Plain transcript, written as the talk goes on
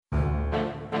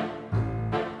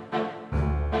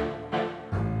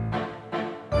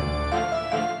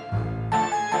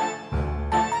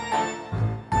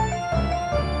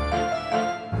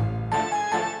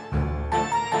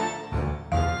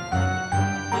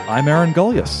I'm Aaron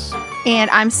Gullius. And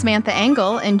I'm Samantha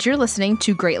Engel, and you're listening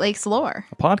to Great Lakes Lore,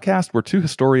 a podcast where two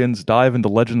historians dive into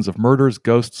legends of murders,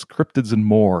 ghosts, cryptids, and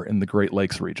more in the Great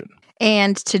Lakes region.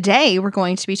 And today we're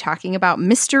going to be talking about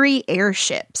mystery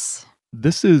airships.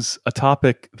 This is a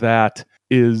topic that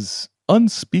is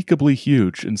unspeakably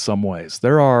huge in some ways.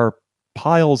 There are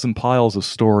piles and piles of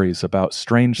stories about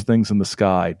strange things in the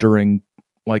sky during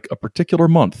like a particular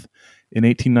month in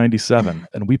 1897,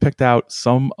 and we picked out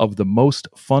some of the most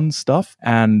fun stuff,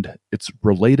 and it's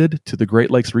related to the Great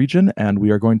Lakes region, and we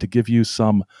are going to give you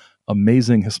some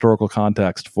amazing historical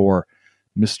context for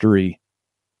mystery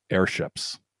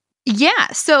airships. Yeah,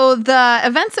 so the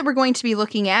events that we're going to be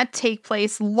looking at take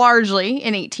place largely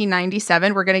in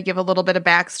 1897. We're going to give a little bit of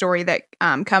backstory that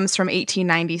comes from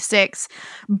 1896,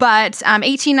 but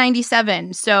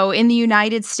 1897. So in the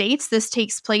United States, this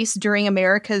takes place during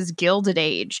America's Gilded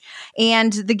Age.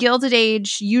 And the Gilded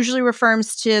Age usually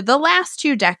refers to the last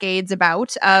 2 decades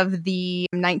of the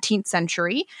 19th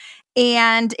century.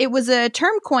 And it was a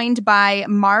term coined by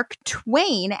Mark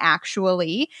Twain,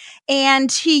 actually, and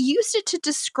he used it to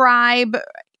describe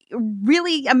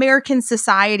really American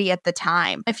society at the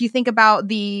time. If you think about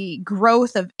the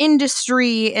growth of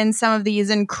industry and some of these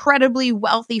incredibly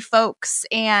wealthy folks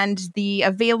and the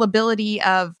availability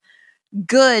of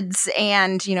goods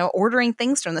and, ordering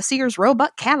things from the Sears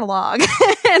Roebuck catalog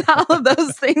and all of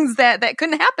those things that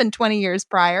couldn't happen 20 years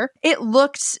prior, it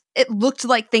looked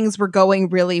like things were going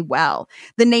really well.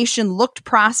 The nation looked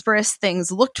prosperous.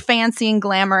 Things looked fancy and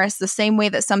glamorous, the same way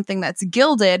that something that's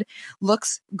gilded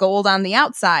looks gold on the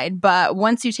outside. But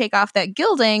once you take off that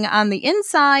gilding on the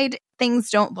inside,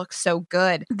 things don't look so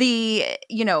good. The,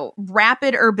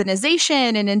 rapid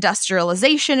urbanization and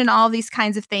industrialization and all these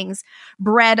kinds of things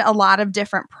bred a lot of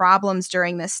different problems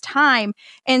during this time.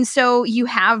 And so you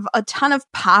have a ton of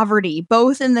poverty,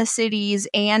 both in the cities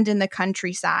and in the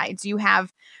countrysides. You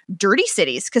have dirty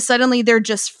cities because suddenly they're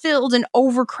just filled and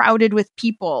overcrowded with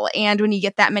people. And when you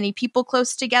get that many people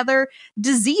close together,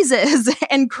 diseases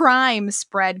and crime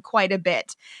spread quite a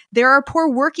bit. There are poor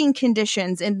working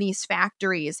conditions in these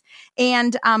factories.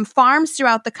 And farms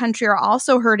throughout the country are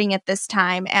also hurting at this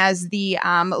time as the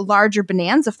larger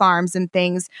bonanza farms and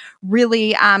things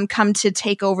really come to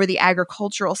take over the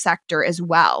agricultural sector as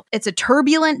well. It's a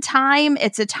turbulent time.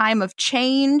 It's a time of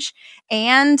change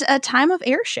and a time of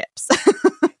airships.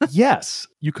 Yes.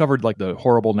 You covered like the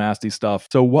horrible, nasty stuff.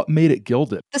 So what made it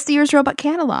gilded? The Sears Roebuck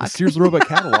catalog. The Sears Roebuck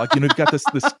catalog. You've got this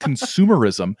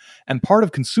consumerism, and part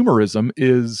of consumerism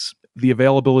is the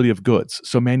availability of goods,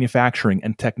 so manufacturing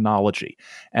and technology.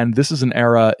 And this is an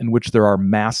era in which there are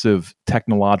massive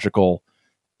technological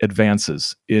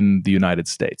advances in the United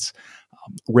States.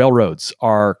 Railroads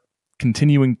are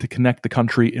continuing to connect the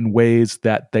country in ways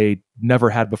that they never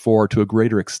had before to a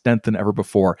greater extent than ever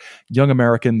before. Young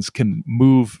Americans can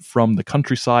move from the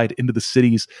countryside into the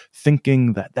cities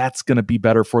thinking that that's going to be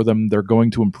better for them. They're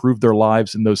going to improve their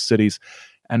lives in those cities.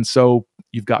 And so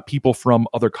you've got people from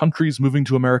other countries moving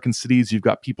to American cities. You've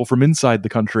got people from inside the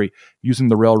country using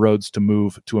the railroads to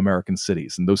move to American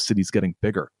cities, and those cities getting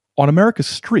bigger. On America's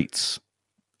streets,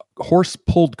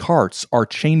 horse-pulled carts are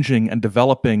changing and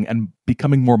developing and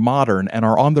becoming more modern and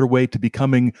are on their way to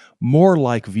becoming more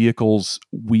like vehicles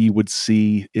we would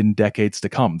see in decades to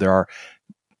come. There are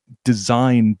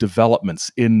design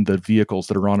developments in the vehicles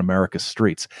that are on America's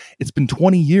streets. It's been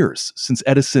 20 years since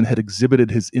Edison had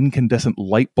exhibited his incandescent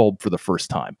light bulb for the first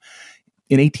time.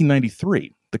 In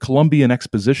 1893, the Columbian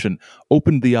Exposition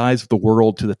opened the eyes of the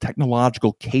world to the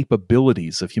technological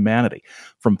capabilities of humanity,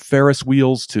 from Ferris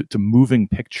wheels to moving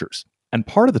pictures. And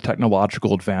part of the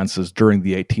technological advances during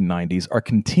the 1890s are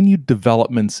continued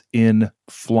developments in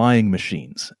flying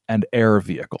machines and air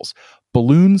vehicles.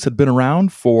 Balloons had been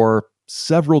around for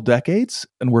several decades,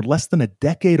 and we're less than a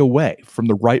decade away from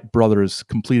the Wright brothers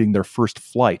completing their first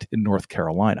flight in North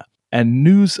Carolina. And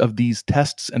news of these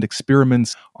tests and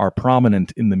experiments are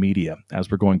prominent in the media,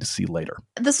 as we're going to see later.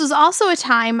 This was also a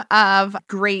time of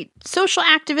great social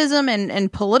activism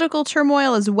and political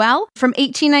turmoil as well. From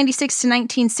 1896 to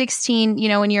 1916,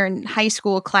 when you're in high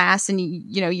school class and,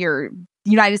 you're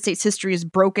United States history is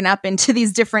broken up into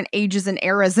these different ages and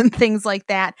eras and things like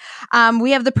that.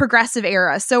 We have the progressive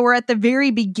era. So we're at the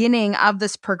very beginning of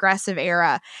this progressive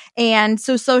era. And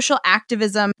so social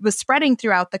activism was spreading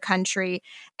throughout the country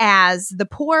as the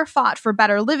poor fought for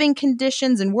better living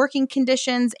conditions and working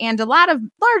conditions. And a lot of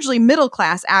largely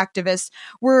middle-class activists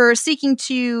were seeking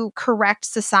to correct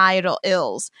societal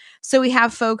ills. So we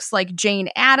have folks like Jane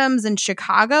Addams in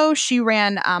Chicago. She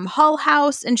ran Hull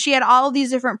House, and she had all of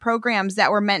these different programs programs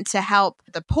that were meant to help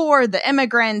the poor, the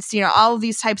immigrants, all of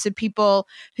these types of people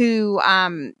who,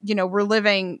 were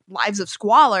living lives of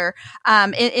squalor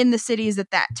in the cities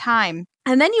at that time.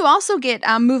 And then you also get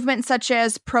movements such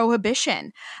as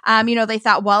prohibition. They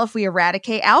thought, well, if we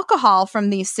eradicate alcohol from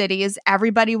these cities,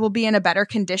 everybody will be in a better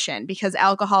condition because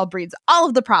alcohol breeds all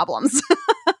of the problems.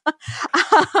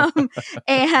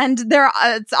 And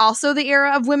it's also the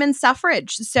era of women's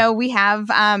suffrage. So we have,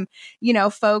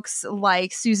 folks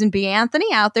like Susan B.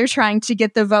 Anthony out there trying to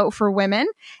get the vote for women.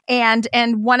 And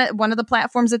one of the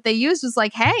platforms that they used was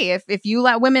like, hey, if you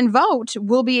let women vote,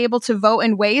 we'll be able to vote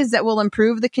in ways that will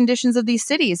improve the conditions of these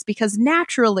cities because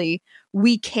naturally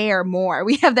we care more.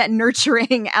 We have that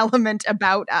nurturing element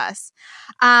about us.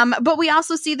 But we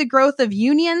also see the growth of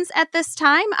unions at this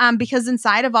time because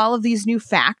inside of all of these new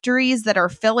factories that are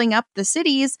filling up the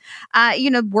cities,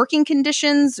 working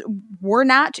conditions were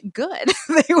not good.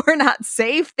 They were not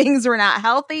safe. Things were not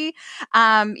healthy.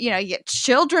 You get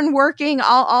children working,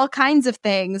 all kinds of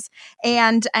things.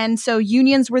 And so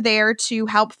unions were there to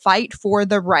help fight for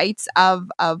the rights of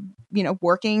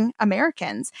working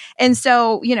Americans. And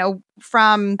so,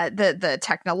 from the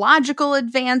technological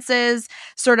advances,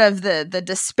 sort of the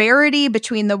disparity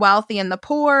between the wealthy and the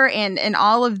poor and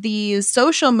all of these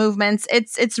social movements,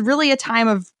 it's really a time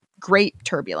of great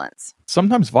turbulence.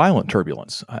 Sometimes violent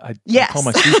turbulence. I tell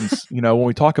my students, when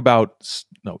we talk about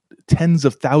tens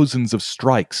of thousands of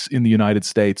strikes in the United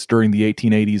States during the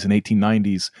 1880s and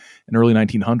 1890s and early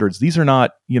 1900s, these are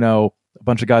not, a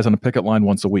bunch of guys on a picket line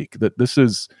once a week.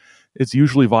 It's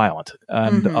usually violent,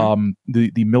 and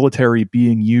the military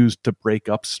being used to break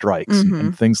up strikes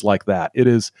and things like that. It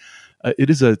is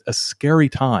a scary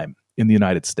time in the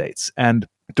United States, and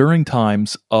during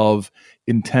times of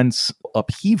intense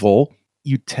upheaval,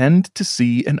 you tend to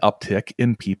see an uptick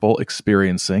in people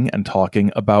experiencing and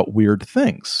talking about weird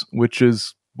things, which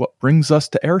is what brings us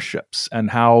to airships and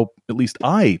how at least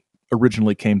I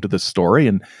originally came to this story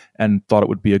and thought it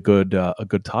would be a good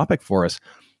topic for us.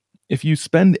 If you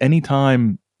spend any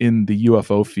time in the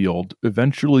UFO field,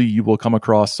 eventually you will come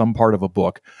across some part of a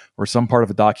book or some part of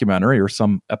a documentary or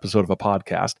some episode of a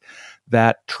podcast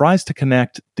that tries to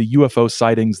connect the UFO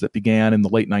sightings that began in the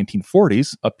late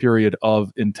 1940s, a period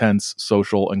of intense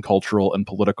social and cultural and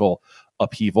political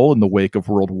upheaval in the wake of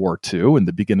World War II and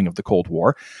the beginning of the Cold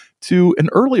War, to an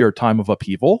earlier time of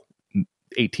upheaval,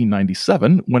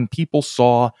 1897, when people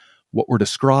saw what were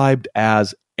described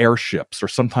as airships or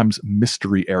sometimes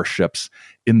mystery airships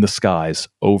in the skies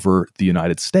over the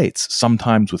United States,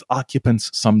 sometimes with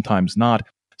occupants, sometimes not.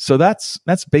 So that's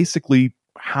basically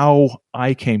how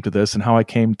I came to this and how I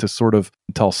came to sort of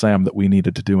tell Sam that we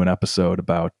needed to do an episode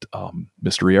about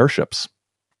mystery airships.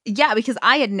 Yeah, because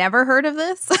I had never heard of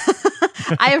this.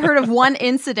 I have heard of one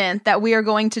incident that we are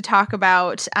going to talk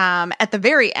about at the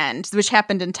very end, which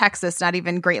happened in Texas, not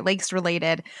even Great Lakes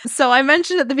related. So I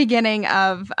mentioned at the beginning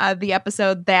of the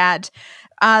episode that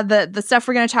the stuff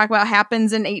we're going to talk about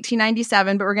happens in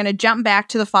 1897, but we're going to jump back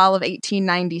to the fall of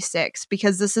 1896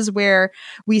 because this is where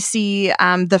we see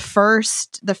the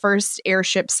first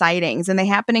airship sightings, and they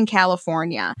happen in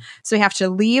California. So we have to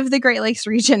leave the Great Lakes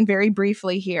region very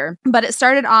briefly here. But it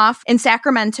started off in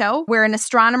Sacramento, where an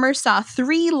astronomer saw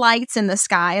 3 lights in the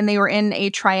sky, and they were in a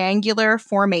triangular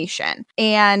formation.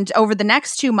 And over the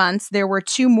next 2 months, there were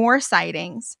 2 more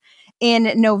sightings.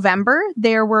 In November,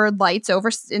 there were lights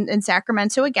over in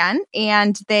Sacramento again,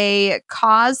 and they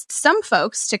caused some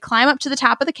folks to climb up to the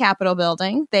top of the Capitol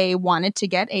building. They wanted to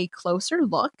get a closer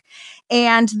look.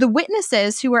 And the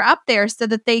witnesses who were up there said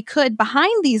that they could,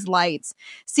 behind these lights,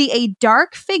 see a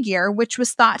dark figure, which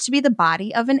was thought to be the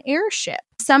body of an airship.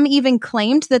 Some even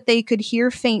claimed that they could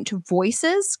hear faint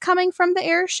voices coming from the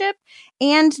airship,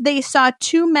 and they saw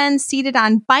 2 men seated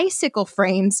on bicycle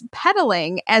frames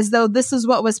pedaling as though this is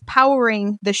what was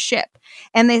powering the ship.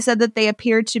 And they said that they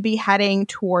appeared to be heading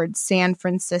towards San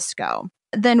Francisco.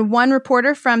 Then one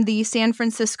reporter from the San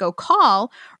Francisco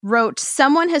Call wrote,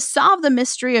 "Someone has solved the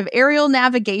mystery of aerial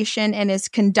navigation and is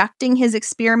conducting his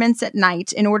experiments at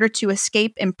night in order to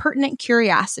escape impertinent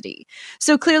curiosity."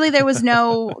 So clearly there was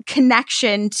no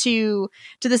connection to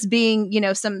this being,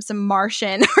 some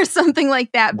Martian or something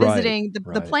like that visiting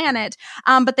the planet.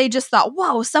 But they just thought,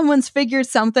 whoa, someone's figured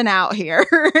something out here.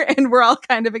 And we're all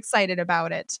kind of excited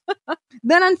about it.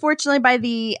 Then, unfortunately, by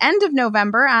the end of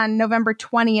November, on November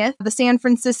 20th, the San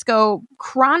Francisco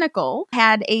Chronicle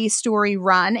had a story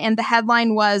run one, and the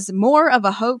headline was "More of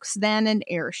a Hoax Than an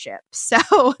Airship."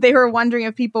 So they were wondering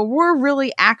if people were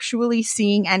really actually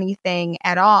seeing anything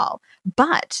at all.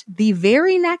 But the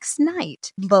very next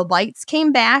night, the lights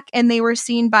came back and they were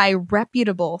seen by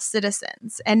reputable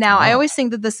citizens. And now I always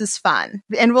think that this is fun.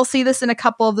 And we'll see this in a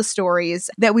couple of the stories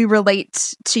that we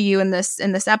relate to you in this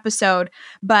episode.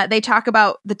 But they talk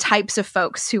about the types of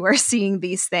folks who are seeing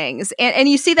these things. And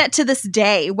you see that to this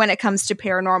day when it comes to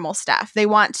paranormal stuff. They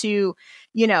want to,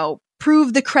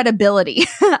 prove the credibility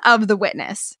of the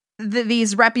witness.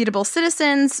 These reputable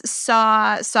citizens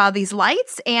saw these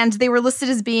lights, and they were listed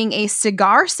as being a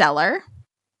cigar seller.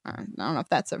 I don't know if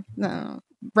that's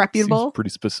reputable.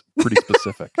 Seems pretty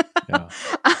specific. Yeah.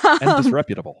 And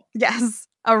disreputable. Yes.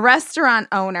 A restaurant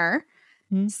owner,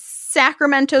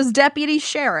 Sacramento's deputy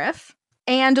sheriff,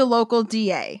 and a local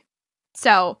DA.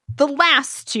 So the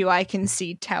last two I can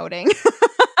see touting.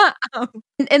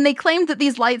 And they claimed that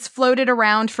these lights floated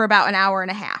around for about an hour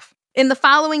and a half. In the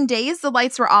following days, the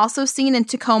lights were also seen in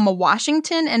Tacoma,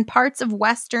 Washington, and parts of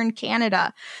Western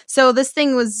Canada. So this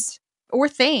thing was, or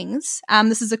things,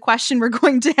 this is a question we're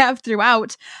going to have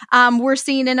throughout, were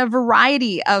seen in a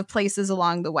variety of places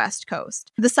along the West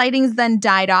Coast. The sightings then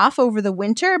died off over the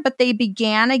winter, but they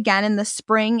began again in the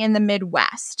spring in the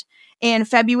Midwest. In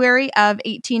February of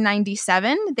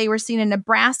 1897, they were seen in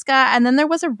Nebraska, and then there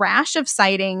was a rash of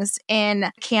sightings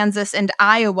in Kansas and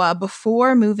Iowa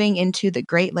before moving into the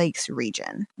Great Lakes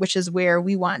region, which is where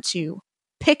we want to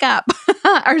pick up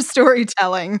our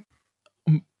storytelling.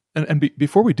 And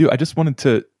before we do, I just wanted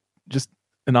to, just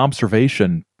an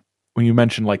observation, when you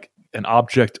mentioned like an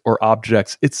object or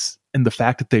objects, it's in the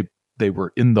fact that they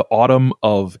were in the autumn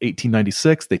of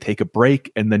 1896. They take a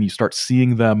break, and then you start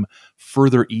seeing them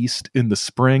further east in the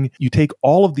spring. You take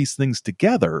all of these things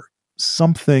together,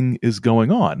 something is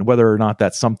going on. Whether or not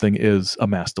that something is a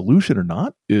mass delusion or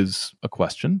not is a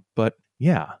question, but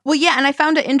yeah. Well, yeah, and I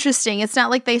found it interesting. It's not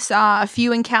like they saw a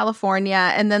few in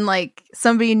California and then like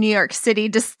somebody in New York City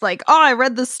just like, oh, I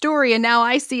read the story and now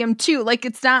I see them too. Like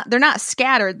they're not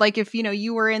scattered. Like if,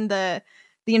 you were in the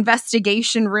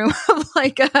investigation room of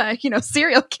like a,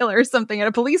 serial killer or something at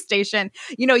a police station,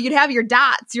 you'd have your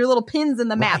dots, your little pins in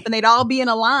the map, and they'd all be in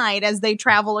a line as they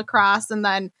travel across. And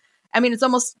then, it's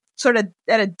almost sort of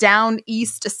at a down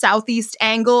east to southeast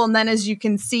angle. And then as you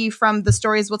can see from the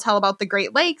stories we'll tell about the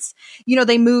Great Lakes,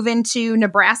 they move into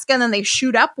Nebraska and then they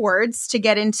shoot upwards to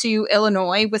get into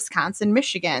Illinois, Wisconsin,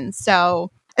 Michigan.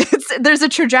 So there's a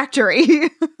trajectory.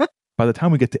 By the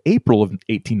time we get to April of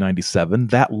 1897,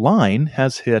 that line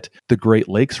has hit the Great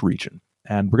Lakes region.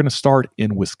 And we're going to start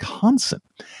in Wisconsin.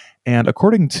 And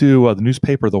according to the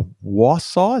newspaper, the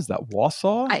Wausau, is that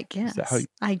Wausau? I guess.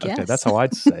 I guess. Okay, that's how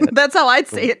I'd say it. That's how I'd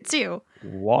say it too.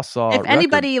 Wausau. If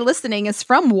anybody listening is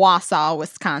from Wausau,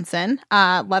 Wisconsin,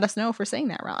 let us know if we're saying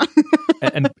that wrong.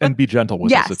 and be gentle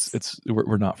with us.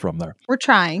 We're not from there. We're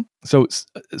trying. So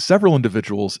several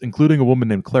individuals, including a woman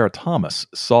named Clara Thomas,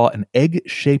 saw an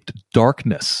egg-shaped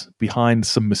darkness behind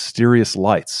some mysterious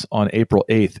lights on April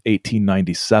 8th,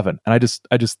 1897. And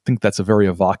I just think that's a very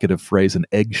evocative phrase, an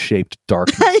egg-shaped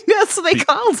darkness. That's what they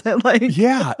called it. Like,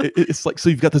 yeah, it's like, so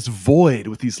you've got this void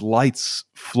with these lights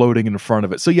floating in front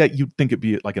of it. So yeah, you'd think it'd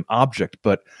be like an object,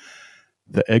 but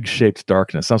the egg-shaped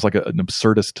darkness sounds like an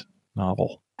absurdist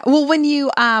novel. Well, when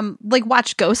you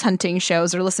watch ghost hunting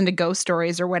shows or listen to ghost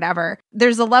stories or whatever,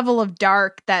 there's a level of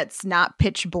dark that's not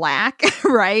pitch black,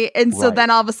 right? And so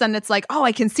then all of a sudden it's like, oh,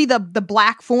 I can see the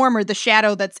black form or the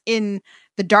shadow that's in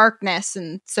the darkness.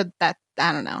 And so that,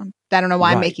 I don't know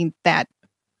why I'm making that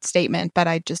statement, but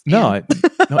I just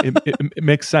it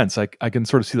makes sense. I can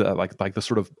sort of see that like the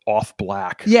sort of off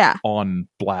black on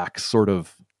black sort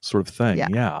of thing.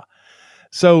 Yeah.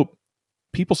 So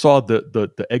people saw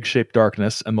the egg-shaped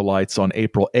darkness and the lights on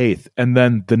April 8th. And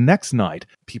then the next night,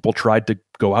 people tried to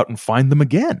go out and find them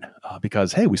again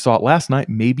because, hey, we saw it last night.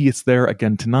 Maybe it's there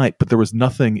again tonight. But there was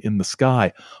nothing in the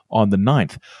sky on the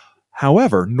 9th.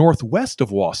 However, northwest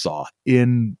of Wausau,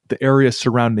 in the area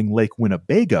surrounding Lake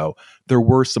Winnebago, there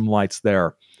were some lights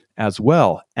there as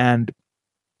well. And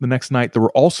the next night, there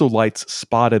were also lights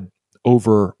spotted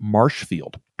over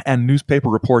Marshfield. And newspaper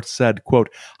reports said, quote,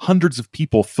 hundreds of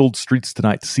people filled streets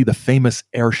tonight to see the famous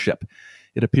airship.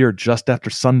 It appeared just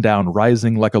after sundown,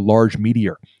 rising like a large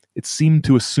meteor. It seemed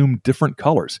to assume different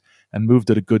colors and moved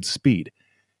at a good speed.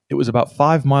 It was about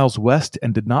 5 miles west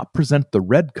and did not present the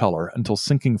red color until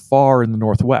sinking far in the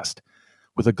northwest.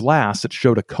 With a glass, it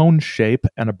showed a cone shape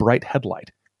and a bright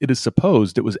headlight. It is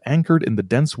supposed it was anchored in the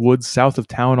dense woods south of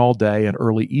town all day and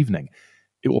early evening.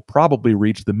 It will probably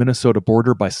reach the Minnesota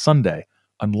border by Sunday,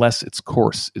 unless its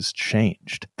course is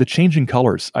changed. The changing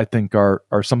colors, I think, are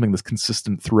something that's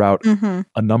consistent throughout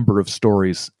a number of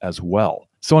stories as well.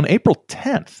 So on April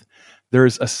 10th,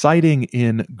 there's a sighting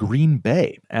in Green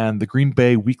Bay, and the Green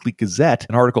Bay Weekly Gazette,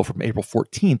 an article from April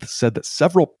 14th, said that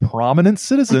several prominent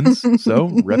citizens, so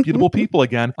reputable people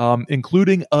again,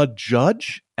 including a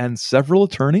judge and several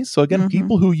attorneys. So again,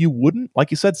 people who you wouldn't,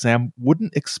 like you said, Sam,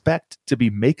 wouldn't expect to be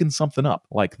making something up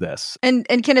like this. And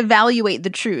can evaluate the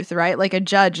truth, right? Like a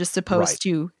judge is supposed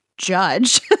to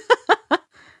judge.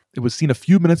 It was seen a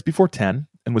few minutes before 10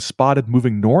 and was spotted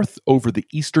moving north over the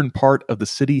eastern part of the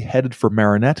city headed for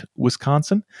Marinette,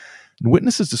 Wisconsin. And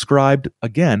witnesses described,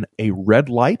 again, a red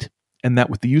light, and that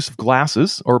with the use of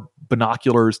glasses or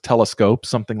binoculars, telescope,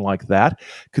 something like that,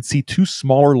 could see two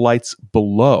smaller lights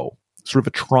below, sort of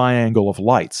a triangle of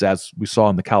lights, as we saw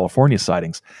in the California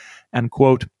sightings. And,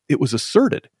 quote, it was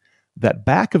asserted that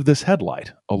back of this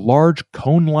headlight, a large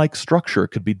cone-like structure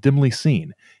could be dimly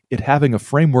seen, it having a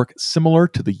framework similar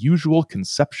to the usual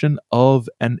conception of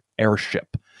an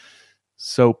airship.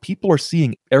 So people are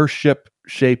seeing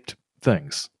airship-shaped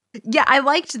things. Yeah, I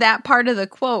liked that part of the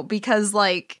quote because,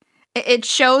 like, it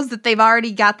shows that they've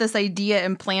already got this idea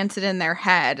implanted in their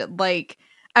head. Like,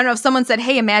 I don't know, if someone said,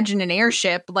 hey, imagine an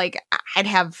airship, like, I'd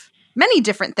have many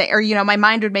different things, or, you know, my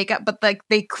mind would make up, but, like,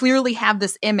 they clearly have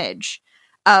this image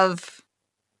of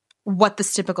what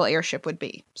this typical airship would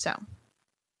be. So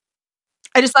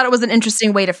I just thought it was an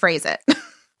interesting way to phrase it.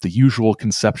 The usual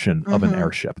conception of an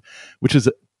airship, which is,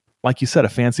 like you said, a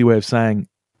fancy way of saying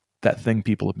that thing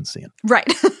people have been seeing. Right.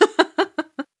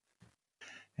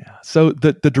 Yeah. So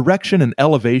the direction and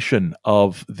elevation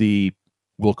of the,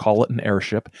 we'll call it an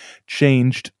airship,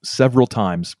 changed several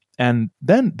times. And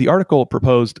then the article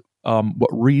proposed what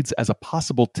reads as a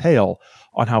possible tale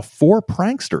on how 4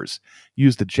 pranksters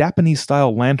used a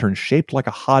Japanese-style lantern shaped like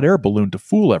a hot air balloon to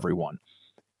fool everyone.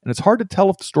 And it's hard to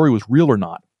tell if the story was real or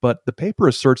not, but the paper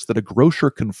asserts that a grocer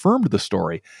confirmed the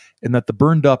story and that the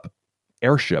burned-up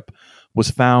airship was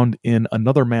found in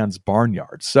another man's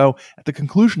barnyard. So at the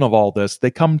conclusion of all this, they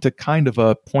come to kind of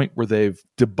a point where they've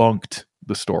debunked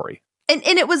the story. And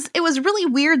it was really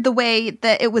weird the way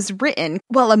that it was written.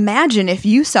 Well, imagine if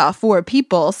you saw 4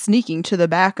 people sneaking to the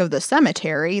back of the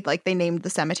cemetery, like they named the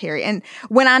cemetery, and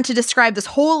went on to describe this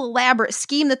whole elaborate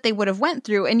scheme that they would have went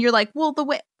through. And you're like, well, the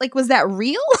way, like, was that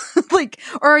real? Like,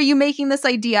 or are you making this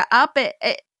idea up?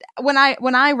 When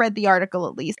I read the article,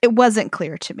 at least, it wasn't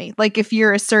clear to me. Like, if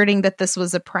you're asserting that this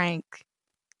was a prank,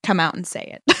 come out and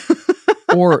say it.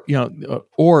 Or, you know,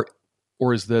 or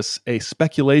is this a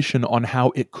speculation on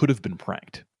how it could have been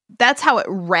pranked? That's how it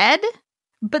read.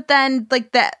 But then,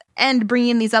 like, that end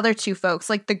bringing in these other 2 folks,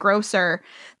 like the grocer,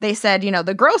 they said, you know,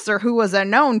 the grocer, who was a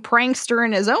known prankster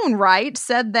in his own right,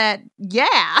 said that,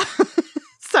 yeah.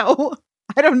 So,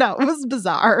 I don't know. It was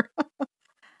bizarre.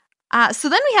 So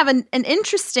then we have an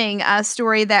interesting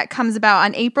story that comes about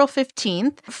on April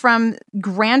 15th from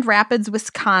Grand Rapids,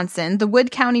 Wisconsin. The Wood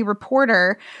County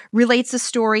Reporter relates a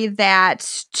story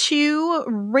that 2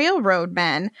 railroad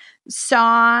men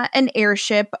saw an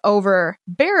airship over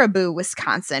Baraboo,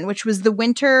 Wisconsin, which was the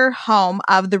winter home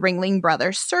of the Ringling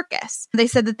Brothers Circus. They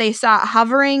said that they saw it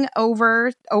hovering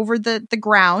over the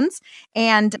grounds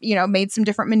and, you know, made some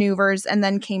different maneuvers and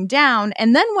then came down.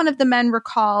 And then one of the men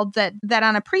recalled that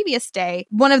on a previous day,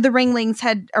 one of the Ringlings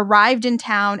had arrived in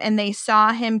town and they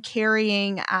saw him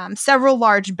carrying several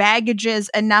large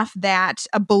baggages, enough that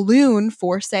a balloon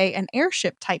for, say, an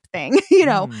airship type thing, you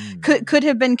know, could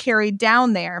have been carried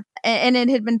down there. And it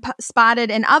had been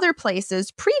spotted in other places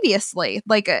previously,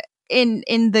 like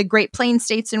in the Great Plains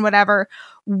states and whatever,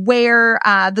 where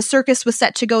the circus was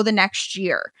set to go the next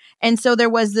year. And so there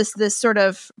was this sort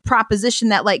of proposition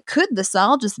that, like, could this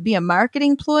all just be a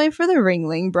marketing ploy for the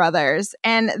Ringling Brothers?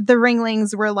 And the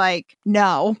Ringlings were like,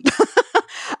 no.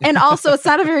 And also, it's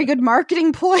not a very good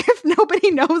marketing ploy if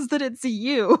nobody knows that it's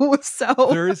you. So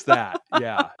there is that,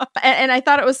 yeah. And I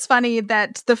thought it was funny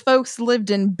that the folks lived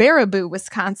in Baraboo,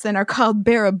 Wisconsin, are called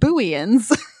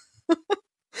Barabooians.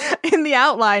 In the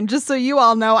outline, just so you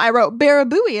all know, I wrote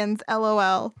Barabooians,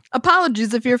 LOL.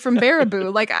 Apologies if you're from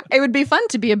Baraboo. Like, it would be fun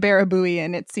to be a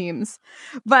Barabooian, it seems.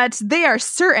 But they are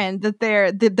certain that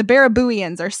the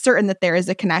Barabooians are certain that there is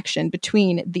a connection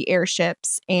between the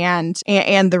airships and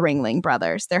the Ringling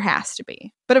Brothers. There has to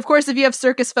be. But of course, if you have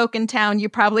circus folk in town, you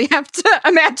probably have to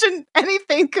imagine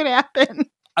anything could happen.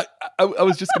 I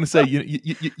was just going to say,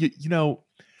 you know,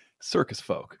 circus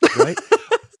folk, right?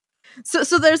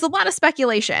 So there's a lot of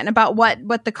speculation about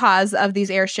what the cause of these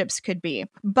airships could be.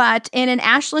 But in an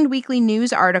Ashland Weekly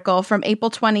News article from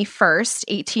April 21st,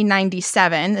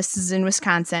 1897, this is in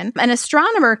Wisconsin, an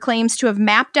astronomer claims to have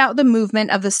mapped out the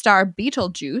movement of the star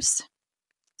Betelgeuse.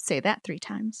 Say that 3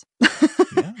 times.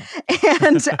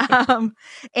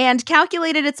 And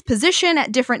calculated its position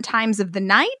at different times of the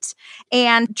night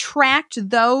and tracked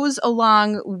those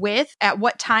along with at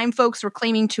what time folks were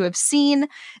claiming to have seen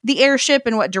the airship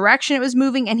and what direction it was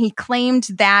moving. And he claimed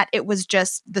that it was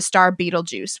just the star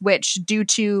Betelgeuse, which due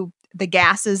to the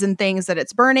gases and things that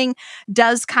it's burning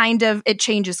does it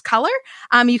changes color.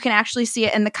 You can actually see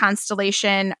it in the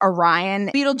constellation Orion.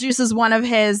 Betelgeuse is one of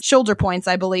his shoulder points,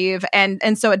 I believe.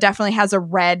 And so it definitely has a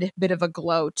red bit of a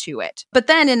glow to it. But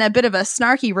then in a bit of a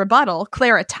snarky rebuttal,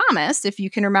 Clara Thomas, if you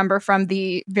can remember from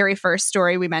the very first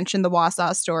story we mentioned, the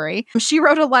Wausau story, she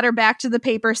wrote a letter back to the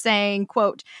paper saying,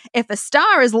 quote, "If a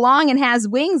star is long and has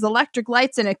wings, electric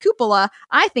lights, and a cupola,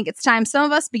 I think it's time some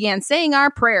of us began saying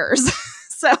our prayers."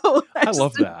 So I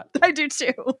love that. I do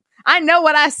too. I know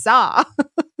what I saw.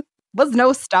 Was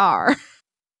no star.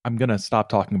 I'm going to stop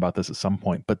talking about this at some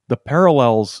point, but the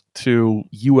parallels to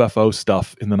UFO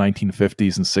stuff in the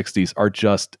 1950s and 60s are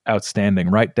just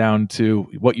outstanding, right down to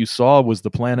what you saw was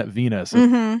the planet Venus.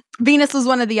 Mm-hmm. Venus was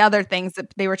one of the other things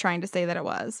that they were trying to say that it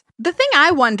was. The thing I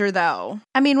wonder, though,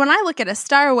 I mean, when I look at a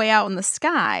star way out in the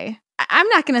sky, I'm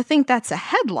not going to think that's a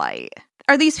headlight.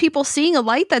 Are these people seeing a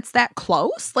light that's that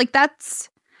close?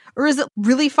 Or is it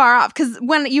really far off? Because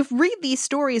when you read these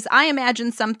stories, I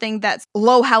imagine something that's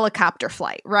low helicopter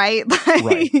flight, right?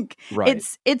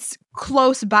 Right. It's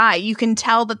close by. You can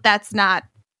tell that that's not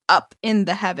up in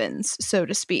the heavens, so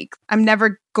to speak. I'm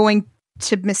never going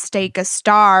to mistake a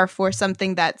star for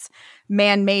something that's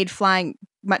man-made flying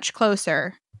much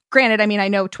closer. Granted, I mean, I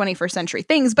know 21st century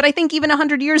things, but I think even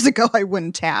 100 years ago, I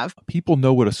wouldn't have. People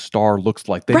know what a star looks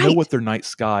like. They know what their night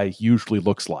sky usually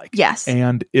looks like. Yes.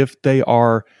 And if they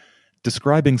are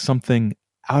describing something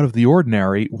out of the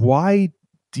ordinary, why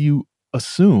do you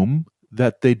assume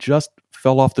that they just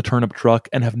fell off the turnip truck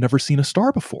and have never seen a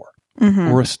star before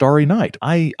or a starry night?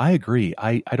 I agree.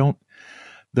 I don't,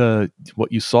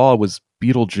 what you saw was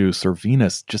Betelgeuse or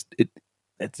Venus,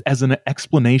 it's as an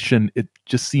explanation, it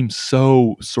just seems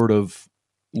so sort of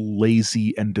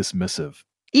lazy and dismissive.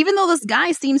 Even though this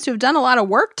guy seems to have done a lot of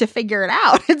work to figure it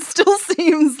out, it still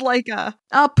seems like a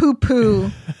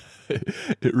poo-poo.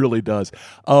 It really does.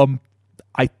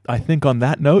 I think on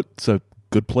that note, it's a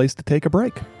good place to take a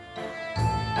break.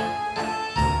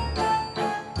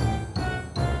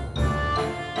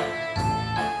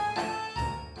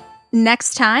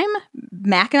 Next time,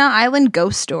 Mackinac Island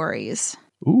ghost stories.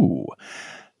 Ooh,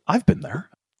 I've been there.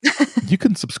 You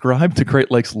can subscribe to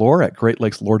Great Lakes Lore at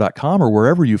greatlakeslore.com or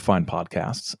wherever you find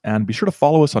podcasts. And be sure to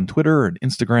follow us on Twitter and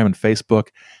Instagram and Facebook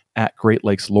at Great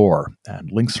Lakes Lore.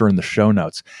 And links are in the show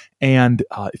notes. And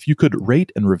if you could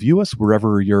rate and review us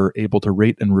wherever you're able to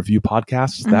rate and review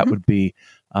podcasts, that would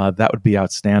be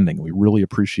outstanding. We really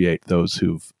appreciate those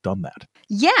who've done that.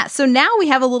 Yeah, so now we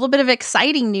have a little bit of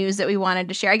exciting news that we wanted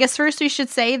to share. I guess first we should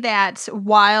say that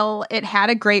while it had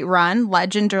a great run,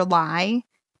 Legend or Lie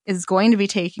is going to be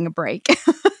taking a break.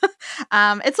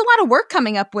 It's a lot of work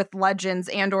coming up with Legends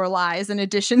and or Lies in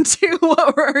addition to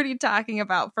what we're already talking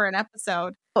about for an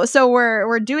episode. So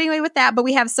we're doing away with that, but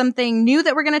we have something new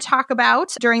that we're going to talk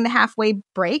about during the halfway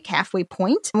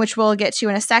point, which we'll get to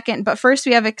in a second. But first,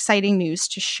 we have exciting news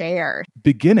to share.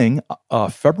 Beginning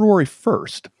February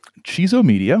 1st, Chizo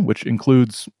Media, which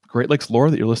includes Great Lakes Lore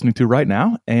that you're listening to right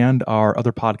now, and our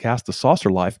other podcast, The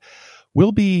Saucer Life,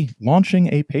 will be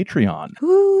launching a Patreon.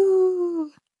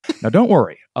 Ooh. Now, don't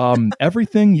worry.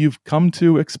 Everything you've come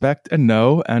to expect and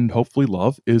know and hopefully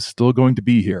love is still going to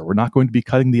be here. We're not going to be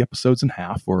cutting the episodes in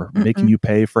half or making you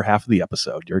pay for half of the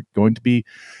episode.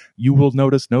 You will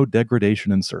notice no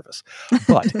degradation in service.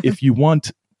 But if you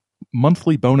want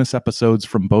monthly bonus episodes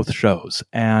from both shows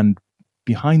and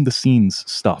behind the scenes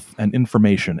stuff and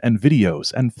information and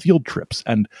videos and field trips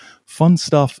and fun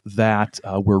stuff that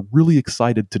we're really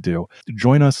excited to do,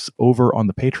 join us over on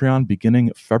the Patreon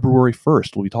beginning February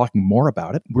 1st. We'll be talking more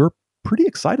about it. We're pretty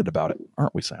excited about it,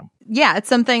 aren't we, Sam? Yeah, it's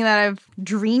something that I've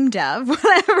dreamed of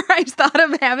whenever I thought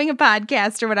of having a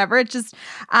podcast or whatever. It's just,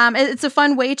 it's a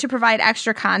fun way to provide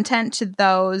extra content to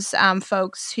those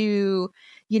folks who,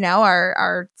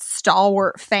 are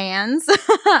stalwart fans.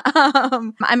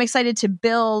 I'm excited to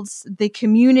build the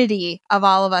community of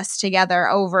all of us together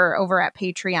over at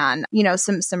Patreon.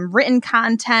 Some written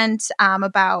content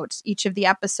about each of the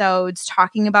episodes,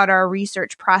 talking about our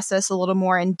research process a little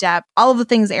more in depth, all of the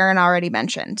things Aaron already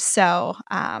mentioned. So,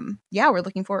 we're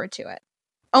looking forward to it.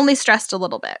 Only stressed a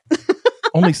little bit.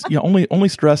 only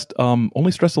stressed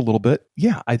a little bit.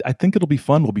 Yeah, I think it'll be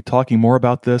fun. We'll be talking more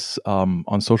about this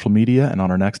on social media and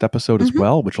on our next episode as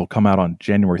well, which will come out on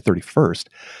January 31st.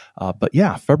 But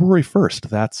yeah, February 1st,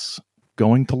 that's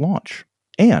going to launch.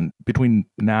 And between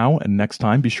now and next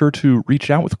time, be sure to reach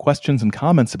out with questions and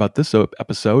comments about this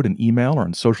episode in email or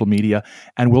on social media,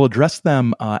 and we'll address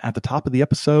them at the top of the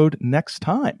episode next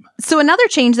time. So another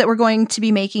change that we're going to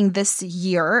be making this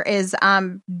year is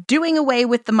doing away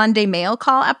with the Monday mail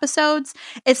call episodes.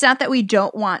 It's not that we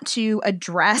don't want to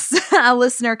address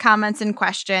listener comments and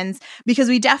questions, because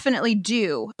we definitely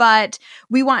do, but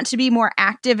we want to be more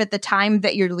active at the time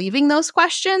that you're leaving those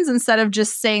questions instead of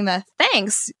just saying the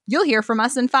thanks, you'll hear from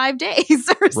us in 5 days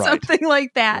or something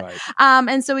like that. Right.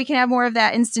 And so we can have more of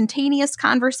that instantaneous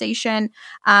conversation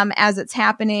as it's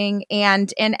happening,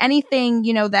 and anything,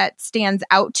 that stands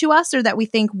out to us or that we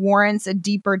think warrants a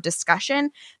deeper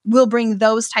discussion, we'll bring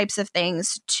those types of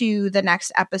things to the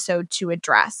next episode to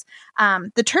address.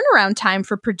 The turnaround time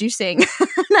for producing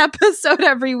an episode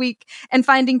every week and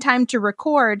finding time to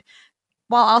record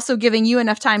while also giving you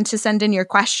enough time to send in your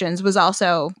questions was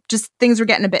also just, things were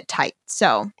getting a bit tight.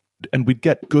 And we'd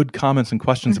get good comments and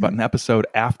questions about an episode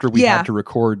after we had to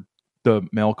record the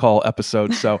mail call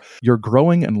episode. So you're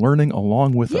growing and learning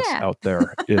along with us out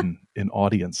there in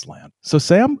audience land. So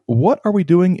Sam, what are we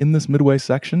doing in this midway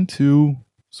section to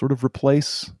sort of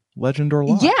replace Legend or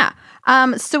Lie? Yeah.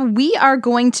 So we are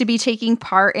going to be taking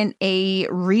part in a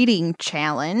reading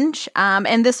challenge.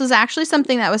 And this was actually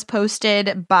something that was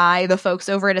posted by the folks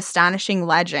over at Astonishing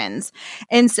Legends.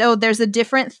 And so there's a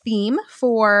different theme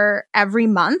for every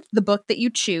month, the book that you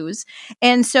choose.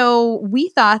 And so we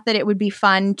thought that it would be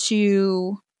fun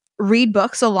to read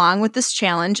books along with this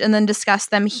challenge and then discuss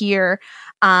them here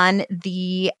on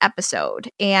the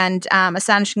episode. And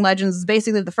Astonishing Legends is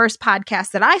basically the first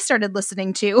podcast that I started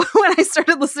listening to when I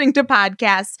started listening to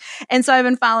podcasts. And so I've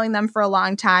been following them for a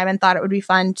long time and thought it would be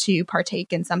fun to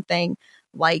partake in something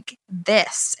like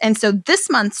this. And so this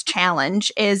month's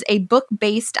challenge is a book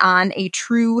based on a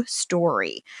true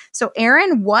story. So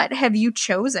Aaron, what have you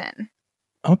chosen?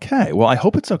 Okay. Well, I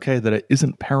hope it's okay that it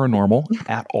isn't paranormal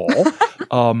at all.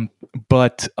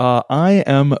 But I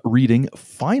am reading,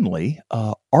 finally,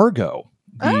 Argo,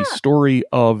 the story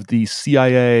of the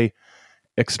CIA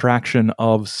extraction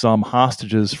of some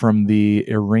hostages from the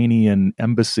Iranian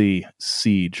embassy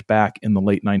siege back in the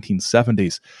late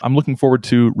 1970s. I'm looking forward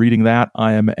to reading that.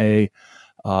 I am a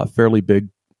fairly big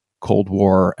Cold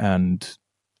War and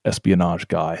espionage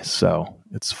guy, so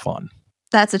it's fun.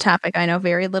 That's a topic I know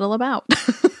very little about.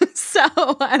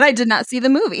 And I did not see the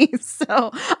movie.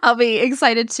 So I'll be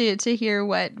excited to hear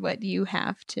what you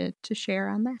have to share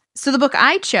on that. So the book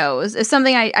I chose is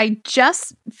something I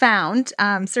just found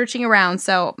searching around.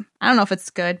 So I don't know if it's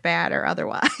good, bad, or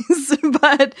otherwise,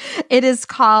 but it is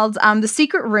called The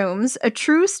Secret Rooms, A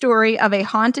True Story of a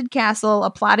Haunted Castle,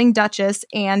 a Plotting Duchess,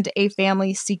 and a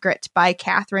Family Secret by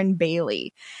Catherine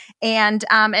Bailey. And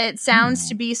it sounds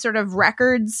to be sort of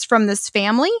records from this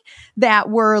family that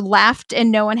were left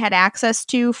and no one had access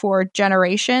to for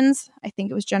generations. I think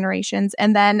it was generations.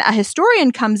 And then a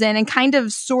historian comes in and kind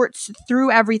of sorts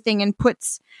through everything and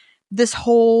puts this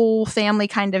whole family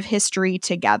kind of history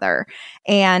together.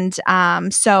 And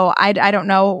so I don't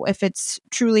know if it's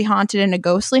truly haunted in a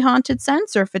ghostly haunted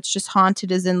sense, or if it's just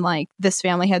haunted as in like this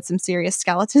family had some serious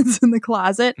skeletons in the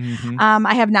closet.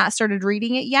 I have not started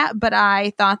reading it yet, but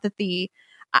I thought that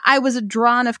I was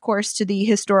drawn, of course, to the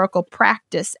historical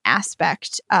practice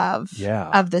aspect of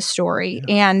the story.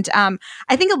 Yeah. And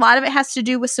I think a lot of it has to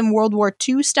do with some World War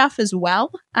II stuff as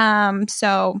well.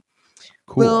 So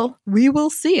cool. We will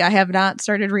see. I have not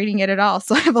started reading it at all,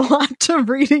 so I have a lot of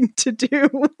reading to do.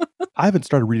 I haven't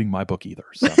started reading my book either,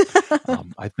 so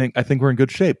I think we're in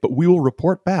good shape. But we will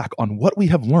report back on what we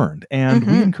have learned, and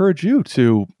we encourage you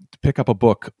to pick up a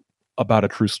book about a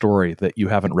true story that you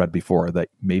haven't read before, that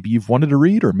maybe you've wanted to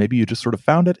read, or maybe you just sort of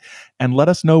found it, and let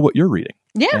us know what you're reading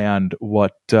and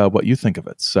what you think of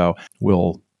it. So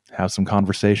we'll have some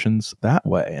conversations that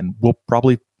way, and we'll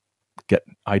probably get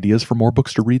ideas for more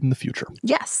books to read in the future.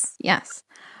 Yes.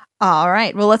 All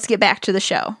right. Well, let's get back to the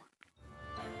show.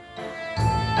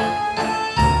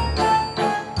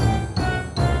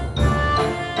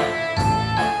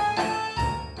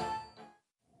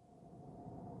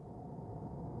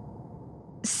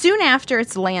 Soon after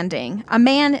its landing, a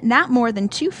man not more than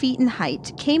 2 feet in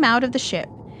height came out of the ship.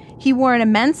 He wore an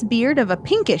immense beard of a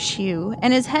pinkish hue,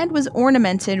 and his head was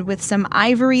ornamented with some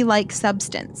ivory-like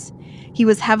substance. He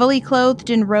was heavily clothed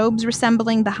in robes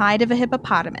resembling the hide of a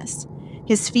hippopotamus.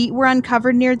 His feet were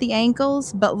uncovered near the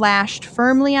ankles, but lashed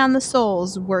firmly on the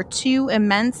soles were 2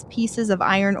 immense pieces of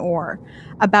iron ore.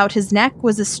 About his neck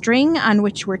was a string on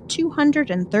which were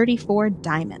 234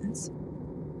 diamonds.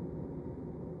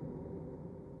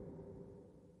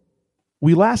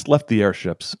 We last left the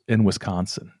airships in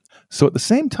Wisconsin. So at the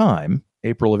same time,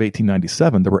 April of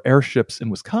 1897, there were airships in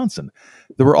Wisconsin.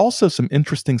 There were also some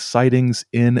interesting sightings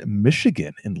in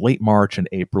Michigan in late March and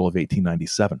April of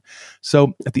 1897.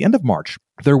 So at the end of March,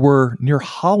 there were near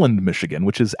Holland, Michigan,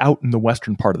 which is out in the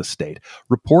western part of the state,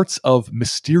 reports of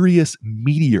mysterious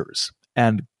meteors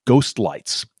and ghost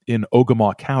lights in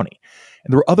Ogemaw County.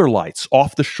 And there were other lights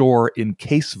off the shore in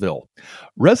Caseville.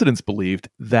 Residents believed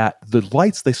that the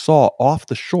lights they saw off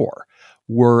the shore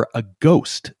were a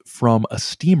ghost from a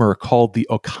steamer called the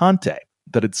Oconte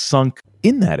that had sunk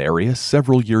in that area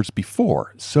several years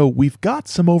before. So we've got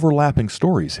some overlapping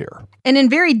stories here. And in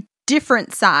very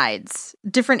different sides,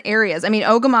 different areas. I mean,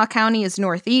 Ogemaw County is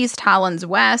northeast, Holland's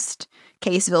west,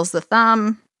 Caseville's the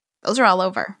thumb. Those are all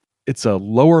over. It's a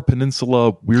lower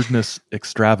peninsula weirdness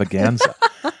extravaganza.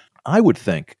 I would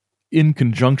think, in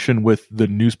conjunction with the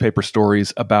newspaper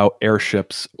stories about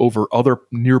airships over other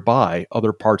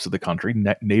parts of the country,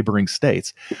 neighboring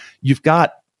states, you've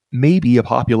got maybe a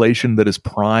population that is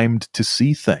primed to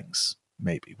see things.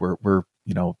 Maybe where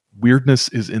weirdness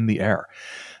is in the air.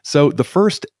 So the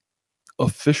first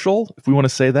official, if we want to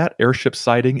say that, airship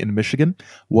sighting in Michigan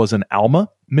was in Alma,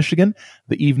 Michigan,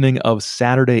 the evening of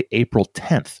Saturday, April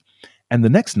 10th. And the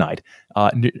next night,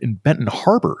 in Benton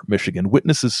Harbor, Michigan,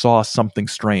 witnesses saw something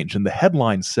strange. And the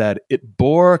headline said, "It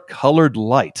bore colored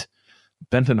light."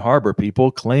 Benton Harbor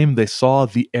people claim they saw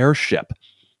the airship.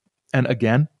 And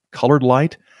again, colored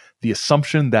light, the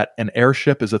assumption that an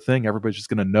airship is a thing, everybody's just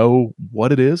going to know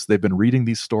what it is. They've been reading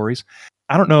these stories.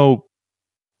 I don't know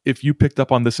if you picked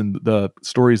up on this in the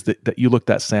stories that you looked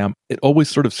at, Sam. It always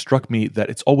sort of struck me that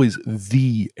it's always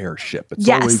the airship. It's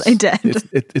yes, always, I did.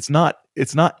 It's not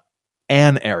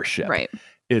an airship. Right.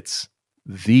 It's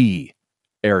the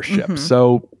airship. Mm-hmm.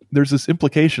 So there's this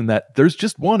implication that there's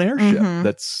just one airship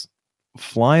that's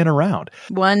flying around.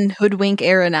 One hoodwink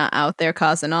aeronaut out there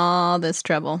causing all this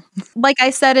trouble. Like I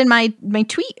said in my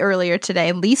tweet earlier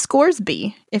today, Lee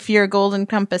Scoresby, if you're a Golden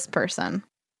Compass person.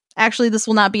 Actually, this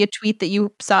will not be a tweet that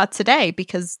you saw today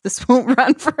because this won't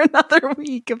run for another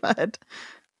week, but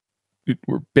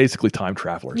we're basically time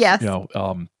travelers. Yes.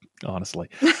 Honestly.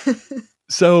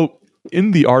 So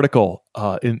in the article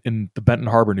in the Benton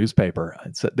Harbor newspaper,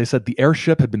 they said the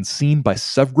airship had been seen by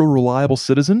several reliable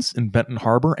citizens in Benton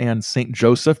Harbor and St.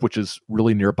 Joseph, which is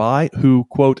really nearby, who,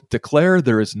 quote, declare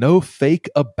there is no fake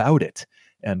about it,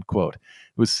 end quote. It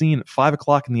was seen at 5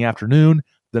 o'clock in the afternoon.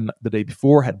 The day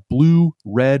before had blue,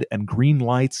 red, and green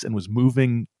lights and was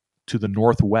moving to the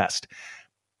northwest.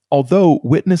 Although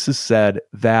witnesses said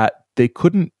that they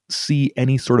couldn't see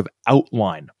any sort of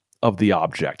outline of the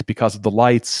object because of the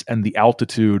lights and the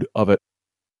altitude of it.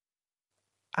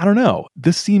 I don't know.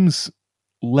 This seems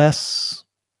less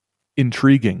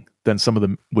intriguing than some of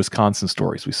the Wisconsin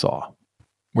stories we saw,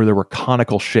 where there were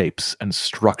conical shapes and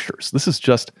structures. This is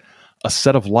just a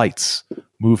set of lights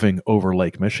moving over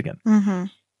Lake Michigan. Mm-hmm.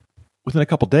 Within a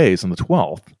couple days, on the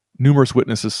 12th, numerous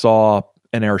witnesses saw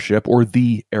an airship or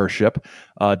the airship,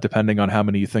 depending on how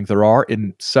many you think there are,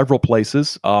 in several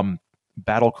places.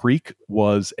 Battle Creek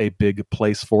was a big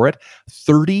place for it.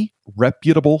 30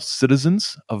 reputable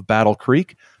citizens of Battle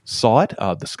Creek saw it.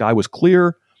 The sky was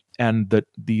clear, and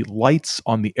the lights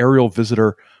on the aerial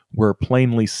visitor were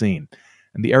plainly seen.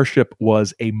 And the airship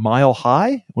was a mile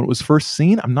high when it was first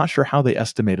seen. I'm not sure how they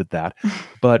estimated that,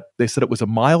 but they said it was a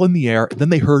mile in the air. Then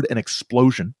they heard an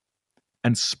explosion,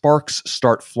 and sparks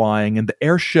start flying, and the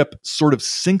airship sort of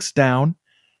sinks down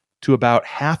to about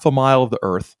half a mile of the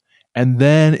earth. And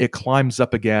then it climbs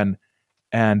up again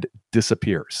and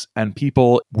disappears. And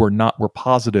people were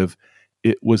positive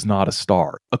it was not a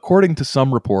star. According to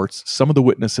some reports, some of the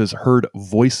witnesses heard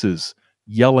voices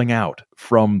yelling out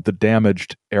from the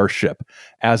damaged airship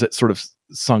as it sort of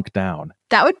sunk down.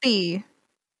 That would be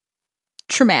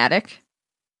traumatic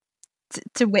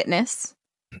to witness.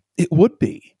 It would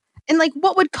be. And like,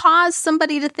 what would cause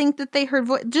somebody to think that they heard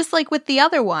just like with the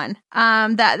other one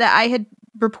that I had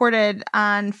reported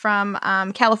on from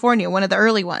California, one of the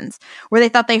early ones, where they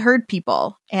thought they heard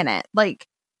people in it. Like,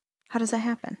 how does that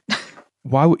happen?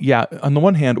 On the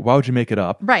one hand, why would you make it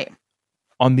up? Right.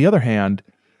 On the other hand,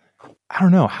 I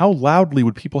don't know, how loudly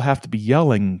would people have to be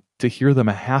yelling to hear them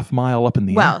a half mile up in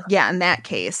the air? Well, yeah, in that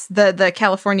case, the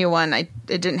California one, it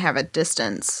didn't have a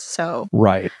distance, so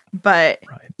right. But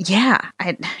right. Yeah,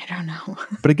 I don't know.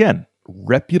 But again,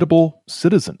 reputable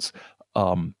citizens.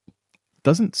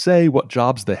 doesn't say what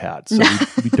jobs they had. So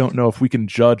we don't know if we can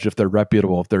judge if they're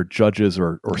reputable, if they're judges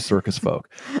or circus folk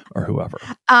or whoever.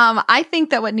 I think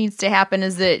that what needs to happen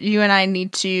is that you and I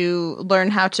need to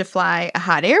learn how to fly a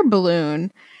hot air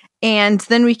balloon, and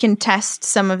then we can test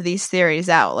some of these theories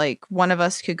out. Like one of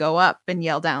us could go up and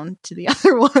yell down to the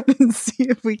other one and see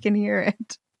if we can hear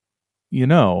it. You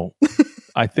know,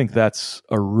 I think that's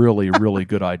a really, really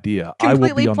good idea.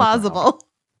 Completely plausible.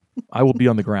 I will be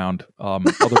on the ground.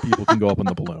 Other people can go up in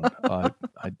the balloon.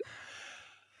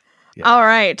 Yeah. All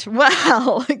right.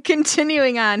 Well,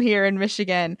 continuing on here in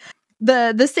Michigan,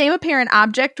 the same apparent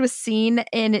object was seen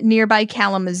in nearby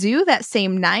Kalamazoo that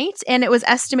same night, and it was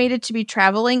estimated to be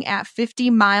traveling at 50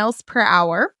 miles per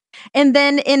hour. And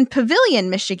then in Pavilion,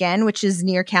 Michigan, which is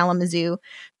near Kalamazoo,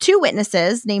 2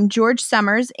 witnesses named George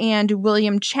Summers and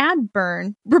William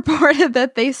Chadburn reported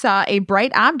that they saw a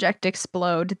bright object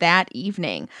explode that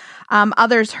evening.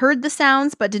 Others heard the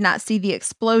sounds but did not see the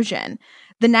explosion.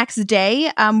 The next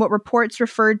day, what reports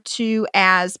referred to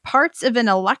as parts of an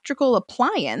electrical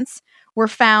appliance were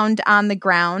found on the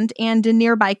ground, and in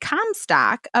nearby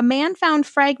Comstock, a man found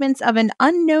fragments of an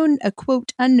a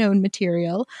quote, unknown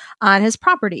material on his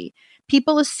property.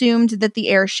 People assumed that the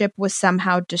airship was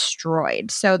somehow destroyed.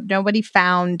 So nobody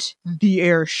found the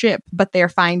airship, but they're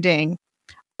finding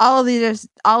all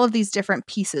of these different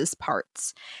pieces,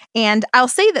 parts. And I'll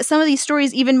say that some of these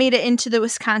stories even made it into the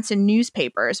Wisconsin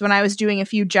newspapers. When I was doing a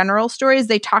few general stories,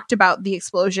 they talked about the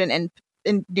explosion in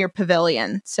near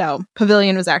Pavilion. So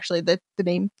Pavilion was actually the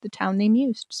town name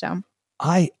used. So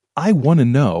I want to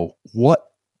know what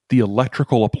the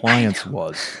electrical appliance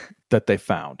was that they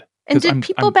found. And did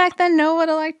people back then know what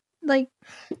like?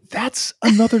 That's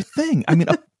another thing. I mean,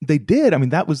 they did. I mean,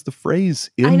 that was the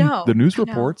phrase in the news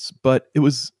reports, but it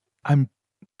was. I mean,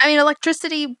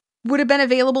 electricity would have been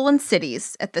available in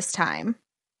cities at this time.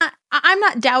 I'm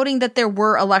not doubting that there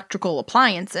were electrical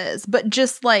appliances, but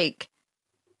just like.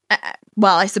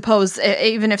 Well, I suppose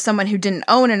even if someone who didn't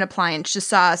own an appliance just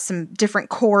saw some different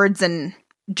cords and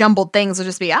jumbled things, would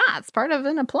just be, it's part of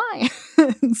an appliance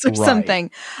or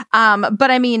something. But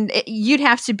I mean, you'd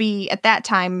have to be at that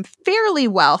time fairly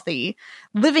wealthy,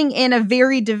 living in a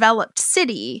very developed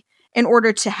city in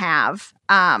order to have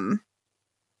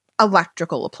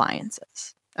electrical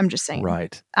appliances. I'm just saying.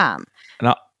 Right. And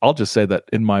I'll just say that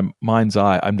in my mind's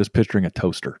eye, I'm just picturing a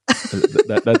toaster.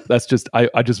 That's just,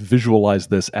 I just visualize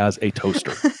this as a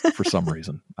toaster for some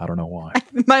reason. I don't know why.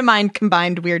 My mind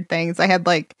combined weird things. I had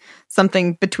like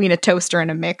something between a toaster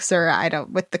and a mixer.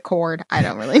 With the cord. I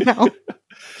don't really know.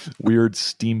 Weird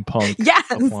steampunk. Yes,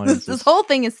 this whole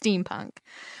thing is steampunk.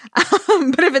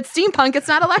 But if it's steampunk, it's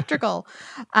not electrical.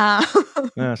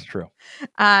 That's true.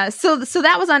 So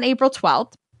that was on April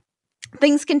 12th.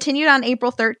 Things continued on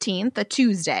April 13th, a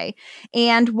Tuesday,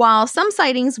 and while some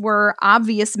sightings were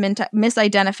obvious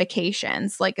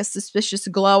misidentifications, like a suspicious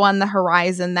glow on the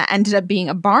horizon that ended up being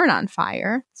a barn on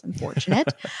fire, it's unfortunate,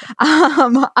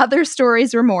 other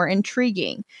stories were more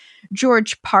intriguing.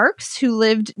 George Parks, who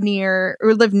lived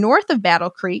north of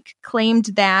Battle Creek, claimed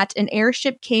that an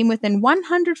airship came within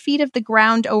 100 feet of the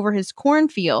ground over his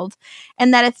cornfield,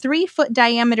 and that a 3-foot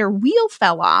diameter wheel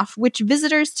fell off, which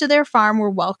visitors to their farm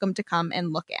were welcome to come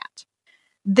and look at.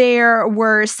 There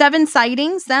were 7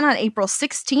 sightings then on April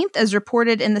 16th, as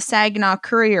reported in the Saginaw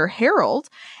Courier-Herald,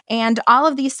 and all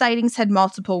of these sightings had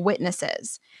multiple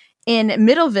witnesses. In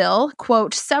Middleville,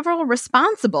 quote, several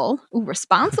responsible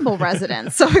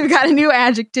residents, so we've got a new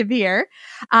adjective here,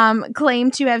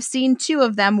 claimed to have seen 2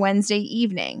 of them Wednesday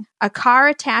evening. A car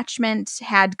attachment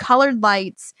had colored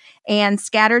lights and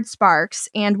scattered sparks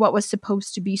and what was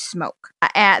supposed to be smoke.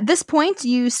 At this point,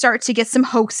 you start to get some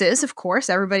hoaxes, of course.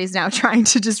 Everybody's now trying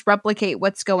to just replicate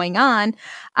what's going on.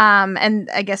 And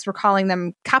I guess we're calling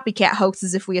them copycat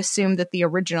hoaxes if we assume that the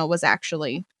original was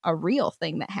actually a real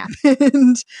thing that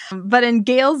happened. But in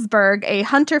Galesburg, a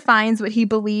hunter finds what he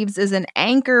believes is an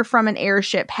anchor from an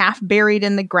airship half buried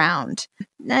in the ground.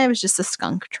 It was just a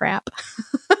skunk trap.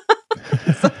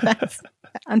 So that's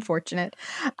unfortunate.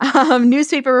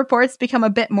 Newspaper reports become a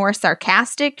bit more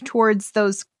sarcastic towards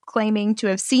those claiming to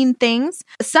have seen things.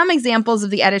 Some examples of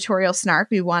the editorial snark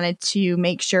we wanted to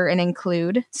make sure and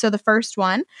include. So the first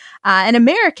one, an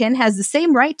American has the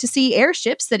same right to see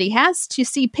airships that he has to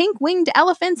see pink-winged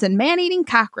elephants and man-eating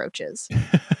cockroaches.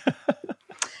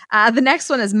 The next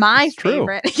one is my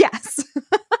favorite. Yes.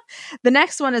 The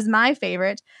next one is my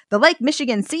favorite. The Lake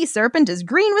Michigan sea serpent is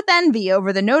green with envy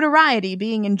over the notoriety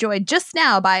being enjoyed just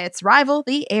now by its rival,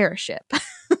 the airship.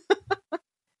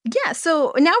 Yeah,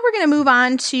 so now we're going to move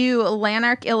on to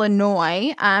Lanark,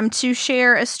 Illinois, to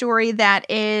share a story that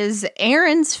is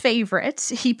Aaron's favorite.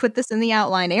 He put this in the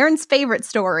outline. Aaron's favorite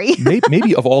story.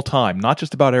 Maybe of all time, not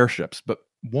just about airships, but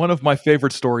one of my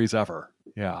favorite stories ever.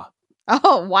 Yeah.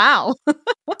 Oh, wow.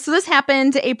 So this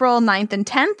happened April 9th and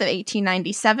 10th of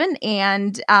 1897,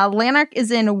 and Lanark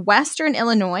is in western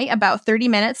Illinois, about 30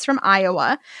 minutes from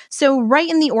Iowa, so right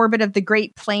in the orbit of the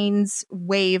Great Plains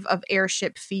wave of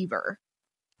airship fever.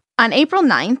 On April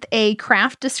 9th, a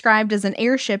craft described as an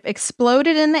airship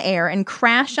exploded in the air and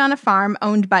crashed on a farm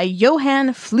owned by Johann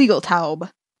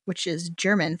Fliegeltaub, which is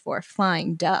German for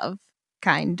flying dove,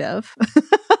 kind of.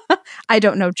 I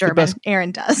don't know German.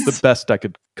 Aaron does. The best I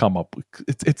could come up with.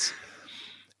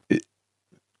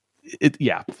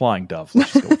 Yeah, flying dove.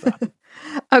 Let's just go with that.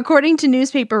 According to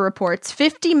newspaper reports,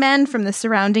 50 men from the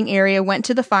surrounding area went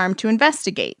to the farm to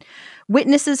investigate.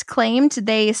 Witnesses claimed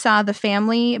they saw the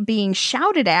family being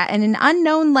shouted at in an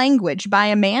unknown language by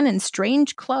a man in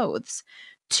strange clothes.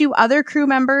 2 other crew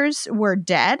members were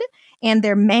dead, and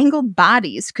their mangled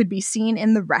bodies could be seen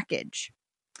in the wreckage.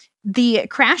 The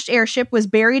crashed airship was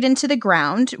buried into the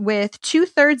ground, with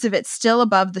 2/3 of it still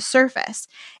above the surface.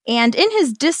 And in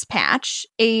his dispatch,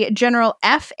 a General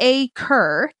F.A.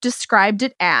 Kerr described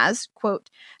it as,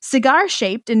 quote,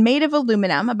 cigar-shaped and made of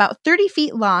aluminum, about 30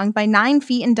 feet long by 9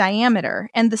 feet in diameter,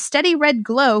 and the steady red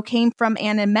glow came from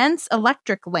an immense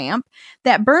electric lamp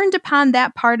that burned upon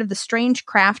that part of the strange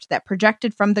craft that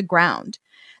projected from the ground.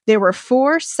 There were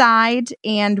 4 side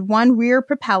and 1 rear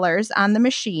propellers on the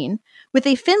machine, with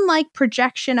a fin-like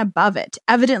projection above it,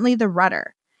 evidently the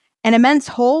rudder. An immense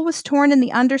hole was torn in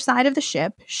the underside of the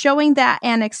ship, showing that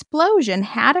an explosion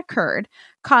had occurred,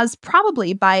 caused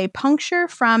probably by a puncture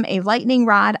from a lightning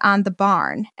rod on the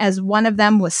barn, as one of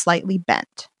them was slightly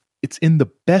bent. It's in the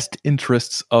best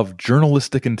interests of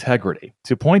journalistic integrity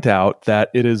to point out that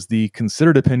it is the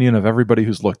considered opinion of everybody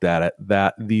who's looked at it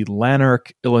that the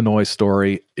Lanark, Illinois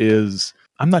story is,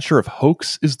 I'm not sure if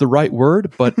hoax is the right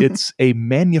word, but it's a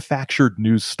manufactured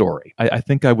news story. I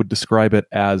think I would describe it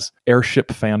as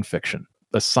airship fan fiction,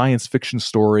 a science fiction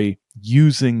story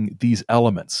using these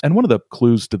elements. And one of the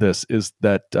clues to this is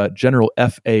that General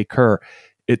F.A. Kerr,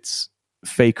 it's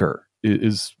Faker,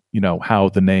 is how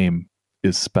the name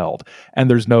is spelled.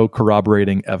 And there's no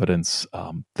corroborating evidence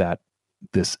that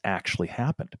this actually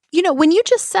happened. When you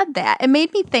just said that, it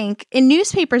made me think in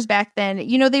newspapers back then,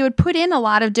 they would put in a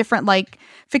lot of different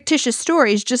fictitious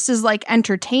stories just as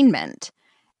entertainment.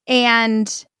 And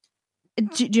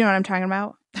do you know what I'm talking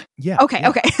about? Yeah. Okay. Yeah.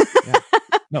 Okay. Yeah.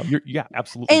 No, you're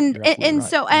absolutely. And right.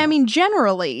 so, I mean,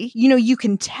 generally, you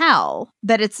can tell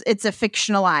that it's a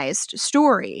fictionalized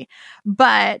story,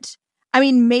 but I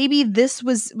mean, maybe this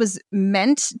was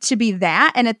meant to be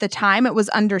that, and at the time it was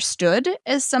understood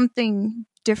as something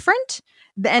different.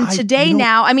 And today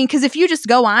now, I mean, because if you just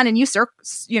go on and you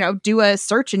do a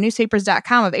search in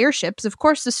newspapers.com of airships, of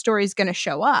course the story is going to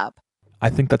show up. I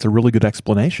think that's a really good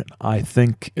explanation. I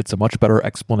think it's a much better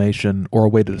explanation or a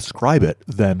way to describe it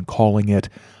than calling it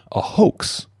a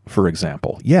hoax, for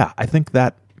example. Yeah, I think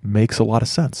that makes a lot of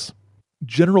sense.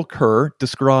 General Kerr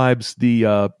describes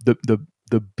the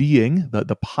being,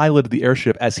 the pilot of the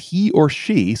airship, as he or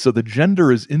she, so the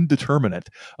gender is indeterminate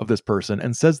of this person,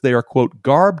 and says they are, quote,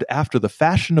 garbed after the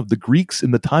fashion of the Greeks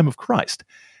in the time of Christ,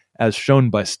 as shown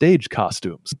by stage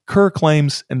costumes. Kerr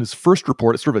claims in his first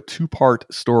report, it's sort of a 2-part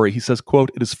story, he says,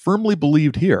 quote, it is firmly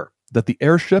believed here that the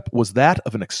airship was that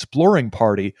of an exploring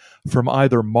party from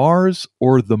either Mars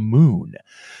or the moon.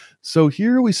 So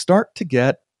here we start to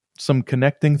get some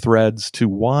connecting threads to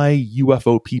why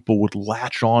UFO people would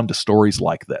latch on to stories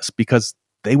like this, because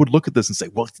they would look at this and say,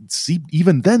 well, see,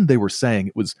 even then they were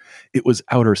saying it was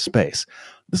outer space.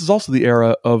 This is also the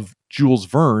era of Jules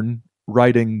Verne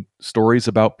writing stories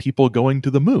about people going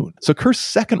to the moon. So Kerr's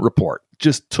second report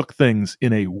just took things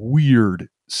in a weird,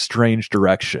 strange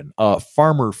direction.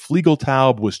 Farmer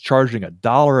Fliegeltaub was charging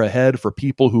 $1 a head for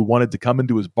people who wanted to come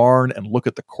into his barn and look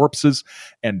at the corpses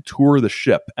and tour the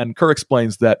ship. And Kerr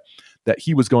explains that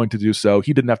he was going to do so.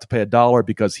 He didn't have to pay $1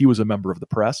 because he was a member of the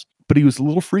press, but he was a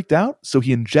little freaked out. So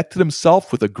he injected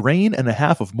himself with 1.5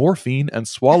 grams of morphine and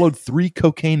swallowed 3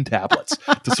 cocaine tablets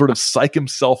to sort of psych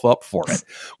himself up for it,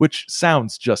 which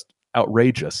sounds just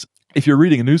outrageous. If you're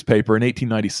reading a newspaper in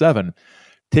 1897,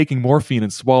 taking morphine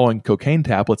and swallowing cocaine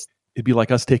tablets, it'd be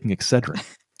like us taking Excedrin,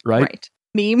 right? Right.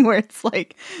 Meme where it's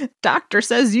like, doctor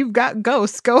says you've got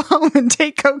ghosts, go home and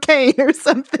take cocaine or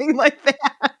something like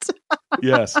that.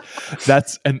 Yes,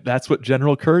 that's what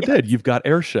General Kerr did. You've got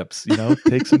airships,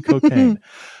 take some cocaine.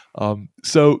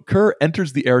 So Kerr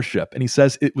enters the airship and he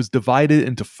says it was divided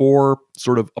into 4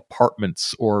 sort of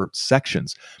apartments or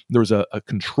sections. There's a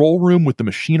control room with the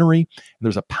machinery, and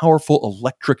there's a powerful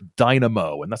electric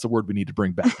dynamo, and that's a word we need to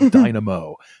bring back,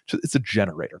 dynamo. It's a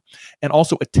generator. And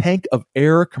also a tank of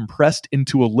air compressed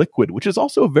into a liquid, which is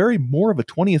also very more of a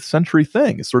 20th century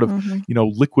thing. It's sort of,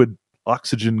 liquid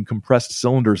oxygen compressed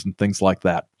cylinders and things like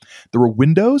that. There were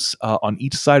windows on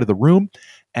each side of the room,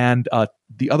 and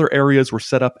the other areas were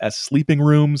set up as sleeping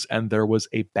rooms, and there was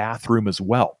a bathroom as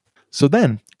well. So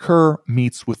then Kerr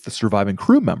meets with the surviving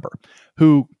crew member,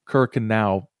 who Kerr can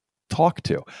now talk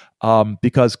to,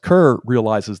 because Kerr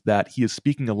realizes that he is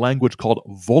speaking a language called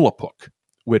Volapük,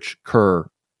 which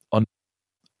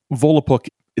Volapük,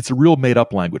 it's a real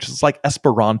made-up language. It's like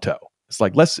Esperanto. It's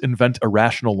like, let's invent a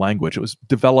rational language. It was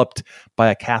developed by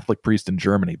a Catholic priest in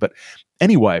Germany. But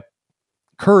anyway,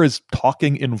 Kerr is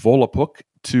talking in Volapük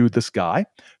to this guy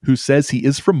who says he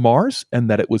is from Mars and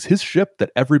that it was his ship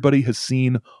that everybody has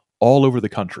seen all over the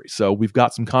country. So we've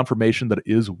got some confirmation that it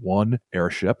is one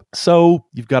airship. So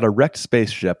you've got a wrecked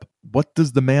spaceship. What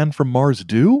does the man from Mars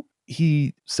do?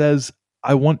 He says,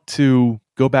 I want to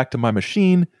go back to my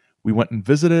machine. We went and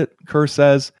visited it, Kerr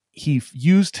says. He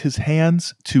used his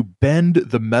hands to bend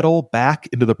the metal back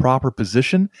into the proper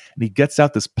position, and he gets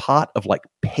out this pot of like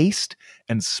paste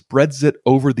and spreads it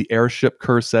over the airship,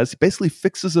 Kerr says. He basically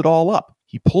fixes it all up.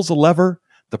 He pulls a lever,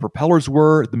 the propellers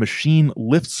whir, the machine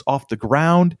lifts off the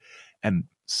ground and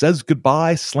says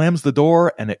goodbye, slams the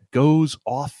door, and it goes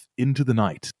off into the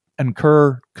night. And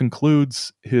Kerr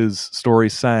concludes his story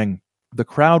saying, the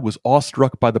crowd was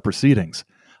awestruck by the proceedings.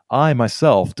 I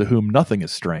myself, to whom nothing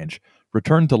is strange,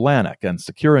 returned to Lanark and,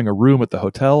 securing a room at the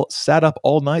hotel, sat up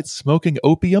all night smoking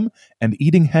opium and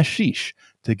eating hashish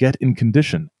to get in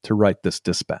condition to write this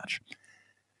dispatch.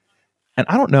 And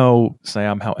I don't know,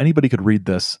 Sam, how anybody could read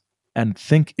this and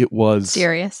think it was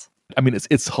serious. I mean,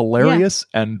 it's hilarious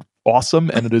and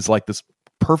awesome, and it is like this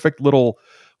perfect little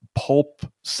pulp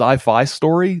sci-fi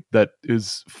story that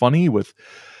is funny with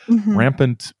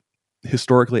rampant,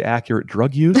 historically accurate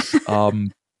drug use.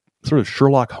 Sort of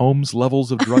Sherlock Holmes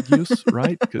levels of drug use,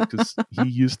 right? Because he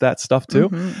used that stuff too.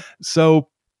 So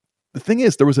the thing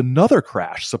is, there was another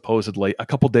crash, supposedly, a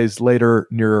couple days later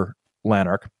near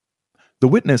Lanark. The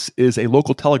witness is a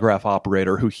local telegraph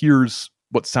operator who hears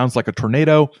what sounds like a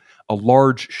tornado. A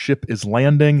large ship is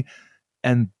landing,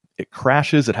 and it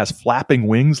crashes. It has flapping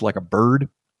wings like a bird,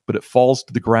 but it falls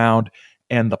to the ground,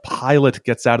 and the pilot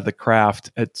gets out of the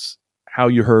craft. It's how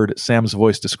you heard Sam's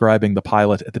voice describing the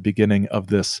pilot at the beginning of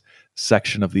this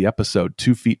section of the episode.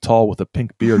 2 feet tall with a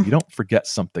pink beard. You don't forget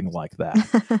something like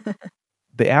that.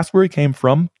 They asked where he came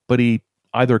from, but he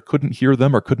either couldn't hear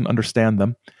them or couldn't understand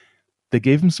them. They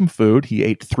gave him some food. He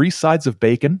ate 3 sides of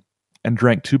bacon and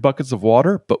drank 2 buckets of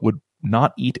water, but would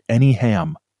not eat any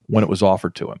ham when it was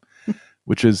offered to him,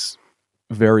 which is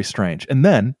very strange. And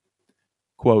then,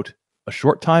 quote, a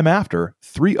short time after,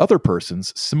 3 other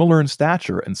persons, similar in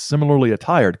stature and similarly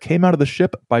attired, came out of the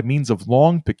ship by means of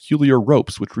long, peculiar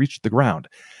ropes which reached the ground.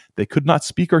 They could not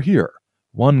speak or hear.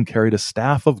 One carried a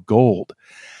staff of gold.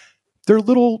 They're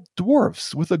little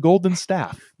dwarfs with a golden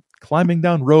staff, climbing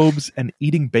down robes and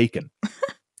eating bacon.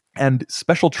 And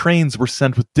special trains were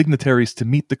sent with dignitaries to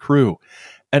meet the crew.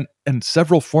 And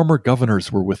several former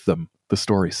governors were with them, the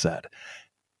story said.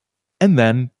 And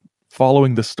then,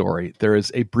 following the story, there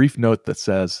is a brief note that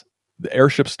says, the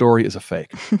airship story is a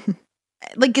fake.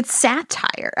 Like, it's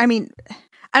satire. I mean,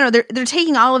 I don't know, they're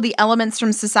taking all of the elements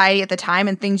from society at the time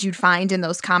and things you'd find in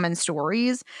those common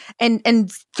stories and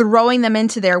throwing them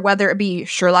into there, whether it be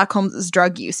Sherlock Holmes'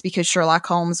 drug use, because Sherlock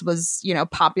Holmes was,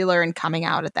 popular and coming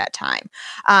out at that time.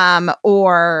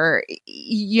 Or,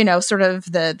 sort of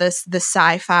the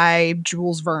sci-fi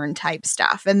Jules Verne type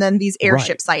stuff. And then these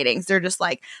airship sightings, they're just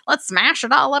like, let's smash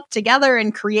it all up together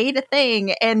and create a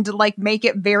thing and like make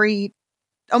it very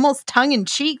almost tongue in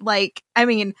cheek. Like, I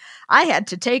mean, I had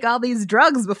to take all these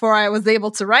drugs before I was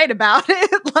able to write about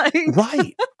it. Like,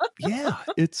 right. Yeah.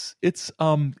 It's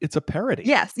a parody.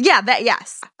 Yes. Yeah.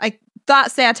 Yes. I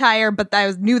thought satire, but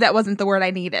I knew that wasn't the word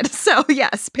I needed. So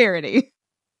yes, parody.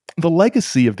 The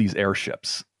legacy of these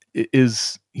airships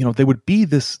is, they would be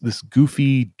this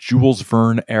goofy Jules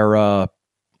Verne era.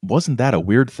 Wasn't that a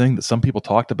weird thing that some people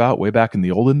talked about way back in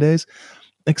the olden days?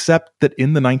 Except that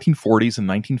in the 1940s and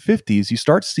 1950s, you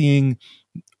start seeing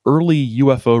early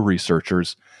UFO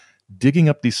researchers digging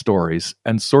up these stories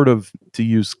and sort of, to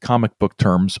use comic book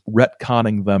terms,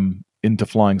 retconning them into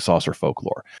flying saucer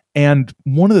folklore. And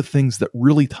one of the things that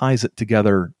really ties it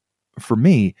together for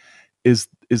me is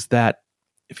that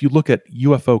if you look at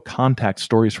UFO contact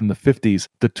stories from the 50s,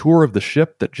 the tour of the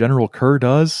ship that General Kerr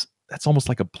does, that's almost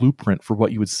like a blueprint for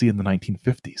what you would see in the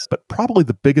 1950s. But probably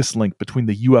the biggest link between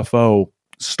the UFO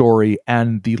story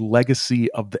and the legacy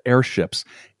of the airships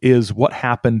is what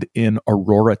happened in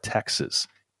Aurora, Texas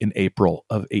in April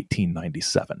of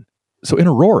 1897. So in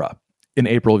Aurora, in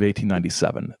April of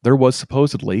 1897, there was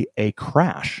supposedly a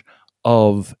crash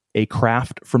of a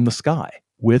craft from the sky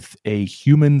with a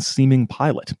human-seeming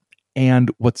pilot.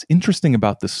 And what's interesting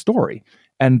about this story,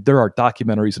 and there are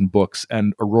documentaries and books,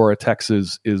 and Aurora,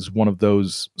 Texas is one of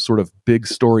those sort of big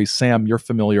stories. Sam, you're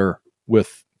familiar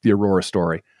with the Aurora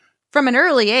story. From an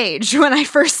early age, when I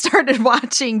first started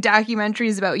watching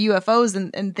documentaries about UFOs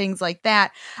and things like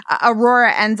that,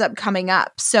 Aurora ends up coming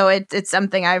up. So it's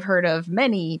something I've heard of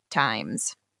many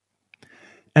times.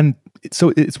 And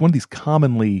so it's one of these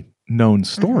commonly known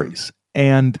stories.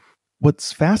 And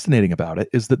what's fascinating about it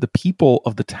is that the people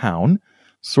of the town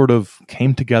sort of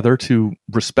came together to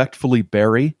respectfully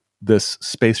bury this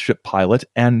spaceship pilot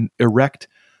and erect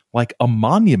like a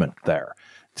monument there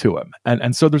to him.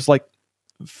 And so there's like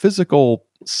physical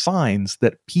signs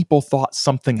that people thought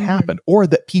something happened, or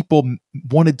that people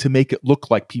wanted to make it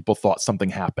look like people thought something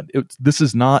happened. This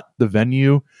is not the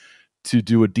venue to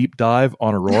do a deep dive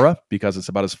on Aurora because it's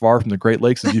about as far from the Great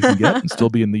Lakes as you can get and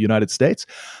still be in the United States.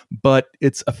 But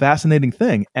it's a fascinating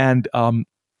thing. And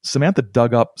Samantha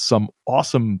dug up some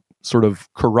awesome sort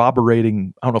of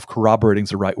corroborating, I don't know if corroborating is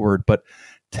the right word, but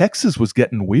Texas was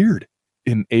getting weird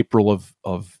in April of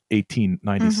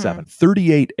 1897.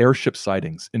 38 airship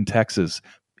sightings in Texas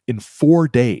in 4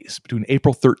 days between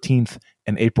April 13th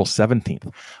and April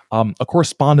 17th. A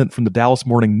correspondent from the Dallas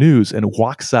Morning News in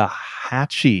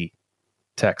Waxahachie,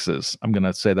 Texas, I'm going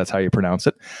to say that's how you pronounce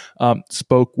it,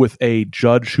 spoke with a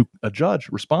judge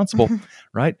responsible,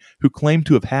 right, who claimed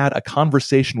to have had a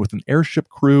conversation with an airship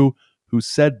crew who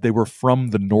said they were from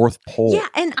the North Pole. Yeah,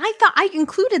 and I thought I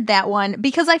included that one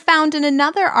because I found in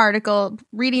another article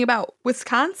reading about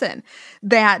Wisconsin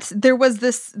that there was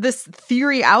this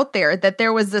theory out there that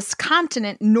there was this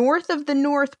continent north of the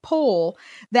North Pole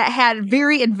that had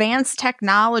very advanced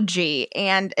technology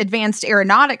and advanced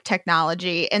aeronautic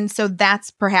technology, and so that's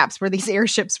perhaps where these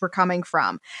airships were coming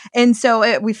from. And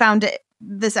so we found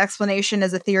this explanation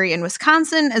as a theory in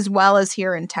Wisconsin as well as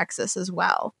here in Texas as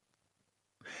well.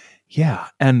 Yeah.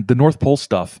 And the North Pole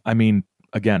stuff, I mean,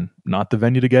 again, not the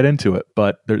venue to get into it,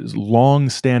 but there's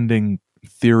long-standing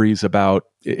theories about,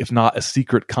 if not a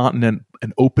secret continent,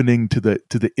 an opening to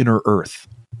the inner Earth.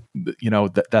 You know,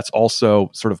 that's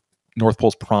also sort of North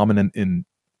Pole's prominent in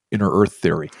inner Earth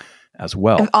theory as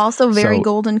well. And also very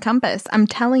Golden Compass. I'm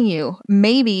telling you,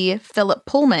 maybe Philip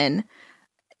Pullman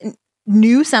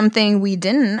knew something we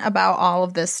didn't about all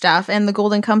of this stuff, and the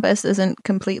Golden Compass isn't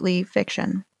completely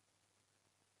fiction.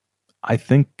 I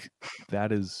think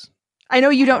that is... I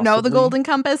know you don't know the Golden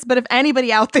Compass, but if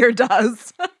anybody out there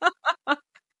does.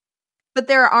 But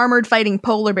there are armored fighting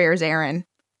polar bears, Aaron.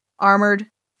 Armored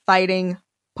fighting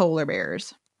polar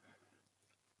bears.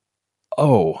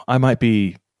 Oh, I might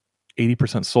be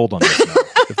 80% sold on this now,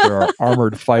 if there are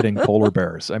armored fighting polar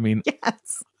bears. I mean,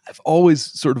 yes. I've always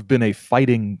sort of been a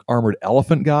fighting armored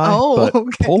elephant guy, but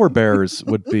okay. Polar bears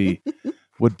would be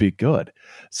good.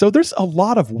 So there's a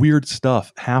lot of weird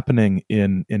stuff happening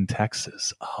in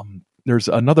Texas. There's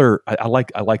another, I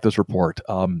like this report,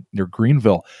 near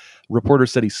Greenville. A reporter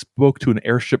said he spoke to an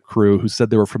airship crew who said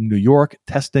they were from New York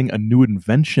testing a new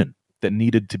invention that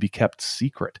needed to be kept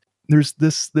secret. There's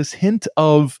this hint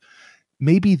of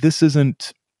maybe this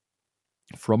isn't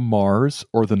from Mars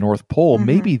or the North Pole. Mm-hmm.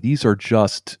 Maybe these are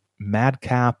just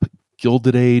madcap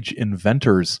Gilded Age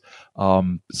inventors,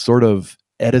 sort of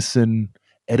Edison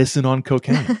on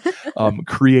cocaine,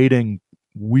 creating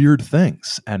weird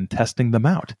things and testing them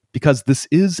out, because this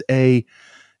is a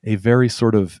very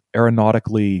sort of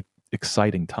aeronautically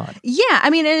exciting time. Yeah, I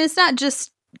mean, and it's not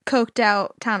just coked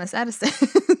out Thomas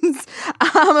Edison's,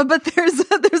 but there's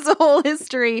a whole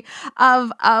history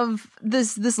of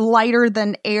this lighter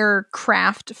than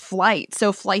aircraft flight.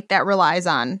 So flight that relies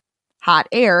on hot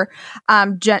air.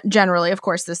 Generally, of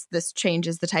course, this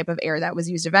changes the type of air that was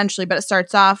used eventually, but it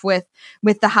starts off with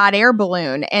the hot air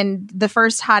balloon. And the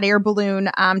first hot air balloon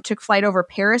took flight over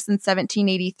Paris in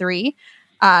 1783.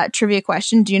 Trivia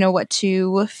question: do you know what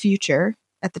two future,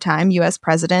 at the time, U.S.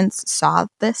 presidents saw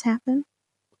this happen?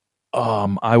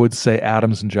 I would say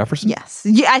Adams and Jefferson. Yes.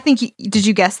 Yeah, I think. Did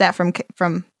you guess that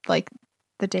from like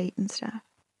the date and stuff?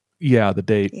 Yeah, the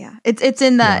date. Yeah, it's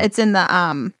in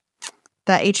the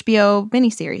HBO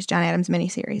miniseries, John Adams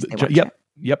miniseries.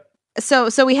 Yep.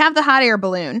 So we have the hot air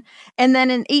balloon. And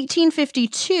then in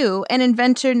 1852, an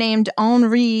inventor named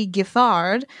Henri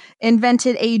Giffard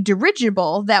invented a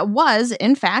dirigible that was,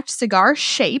 in fact,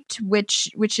 cigar-shaped,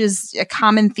 which is a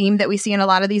common theme that we see in a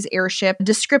lot of these airship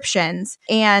descriptions.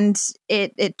 And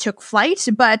it took flight,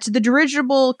 but the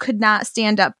dirigible could not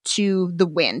stand up to the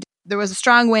wind. There was a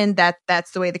strong wind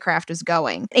that's the way the craft was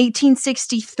going.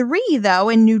 1863, though,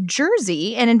 in New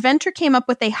Jersey, an inventor came up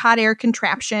with a hot air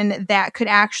contraption that could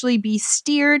actually be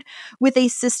steered with a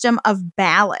system of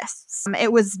ballasts.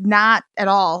 It was not at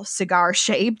all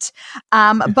cigar-shaped,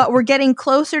 but we're getting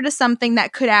closer to something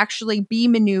that could actually be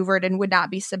maneuvered and would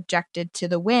not be subjected to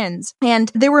the winds.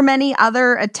 And there were many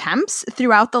other attempts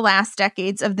throughout the last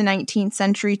decades of the 19th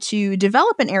century to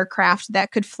develop an aircraft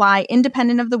that could fly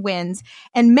independent of the winds,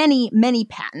 and many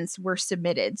patents were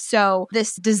submitted. So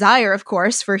this desire, of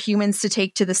course, for humans to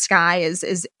take to the sky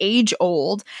is age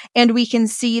old, and we can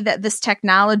see that this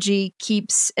technology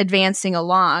keeps advancing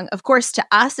along. Of course, to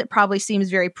us, it probably seems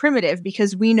very primitive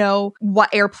because we know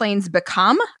what airplanes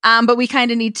become, but we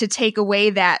kind of need to take away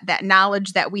that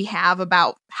knowledge that we have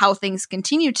about how things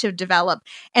continue to develop.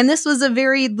 And this was a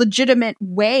very legitimate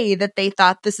way that they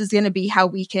thought this is going to be how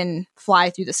we can fly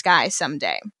through the sky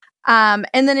someday. And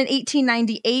then in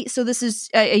 1898, so this is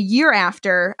a year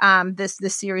after this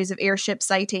series of airship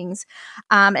sightings,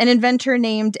 an inventor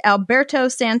named Alberto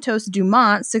Santos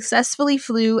Dumont successfully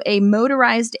flew a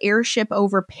motorized airship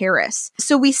over Paris.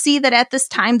 So we see that at this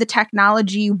time, the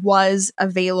technology was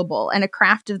available and a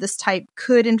craft of this type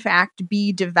could, in fact,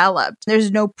 be developed. There's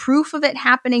no proof of it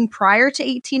happening prior to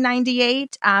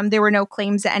 1898. There were no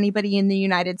claims that anybody in the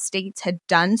United States had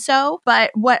done so.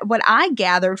 But what I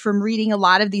gathered from reading a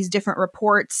lot of these different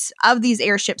reports of these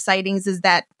airship sightings is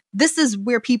that this is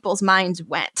where people's minds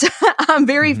went.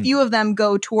 Very few of them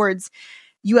go towards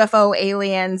UFO,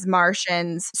 aliens,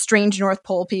 Martians, strange North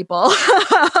Pole people,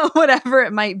 whatever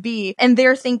it might be. And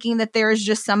they're thinking that there is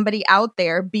just somebody out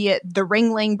there, be it the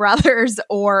Ringling Brothers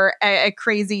or a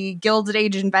crazy Gilded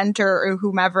Age inventor or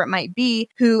whomever it might be,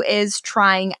 who is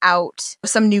trying out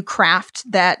some new craft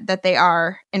that they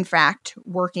are, in fact,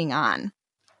 working on.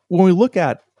 When we look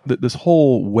at this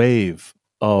whole wave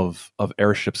of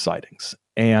airship sightings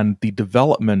and the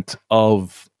development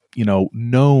of,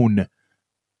 known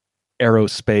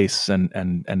aerospace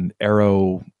and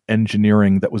aero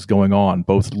engineering that was going on,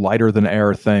 both lighter than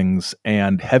air things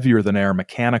and heavier than air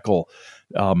mechanical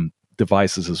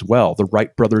devices as well. The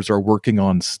Wright brothers are working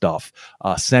on stuff.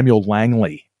 Samuel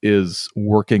Langley is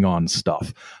working on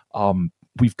stuff.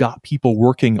 We've got people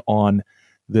working on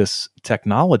this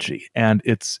technology, and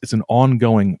it's an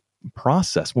ongoing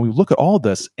process. When we look at all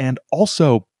this and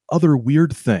also other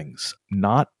weird things,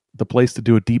 not the place to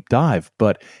do a deep dive,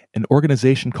 but an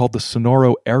organization called the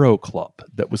Sonora Aero Club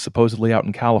that was supposedly out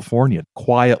in California,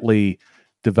 quietly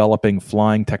developing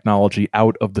flying technology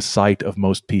out of the sight of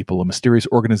most people, a mysterious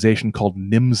organization called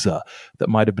NIMSA that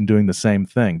might have been doing the same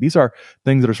thing. These are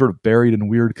things that are sort of buried in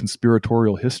weird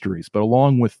conspiratorial histories, but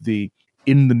along with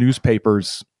in the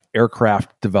newspapers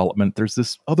aircraft development, there's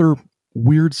this other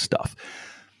weird stuff.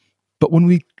 But when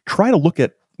we try to look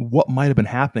at what might have been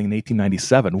happening in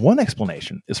 1897, one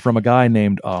explanation is from a guy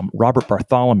named Robert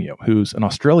Bartholomew, who's an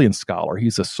Australian scholar.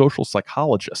 He's a social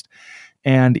psychologist,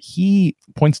 and he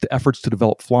points to efforts to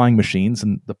develop flying machines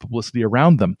and the publicity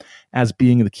around them as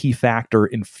being the key factor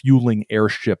in fueling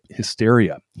airship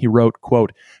hysteria. He wrote,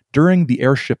 quote, "During the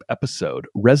airship episode,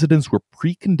 residents were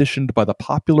preconditioned by the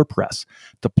popular press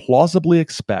to plausibly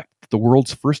expect that the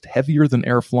world's first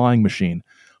heavier-than-air flying machine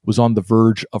was on the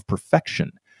verge of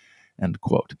perfection," end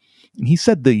quote. And he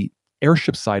said the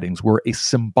airship sightings were a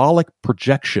symbolic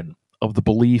projection of the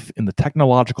belief in the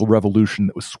technological revolution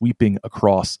that was sweeping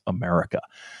across America.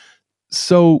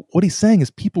 So what he's saying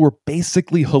is people were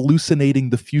basically hallucinating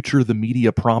the future the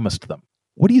media promised them.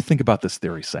 What do you think about this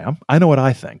theory, Sam? I know what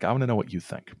I think. I want to know what you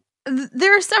think.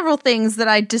 There are several things that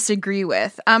I disagree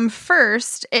with.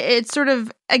 First, it's sort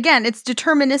of, again, it's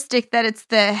deterministic that it's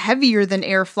the heavier than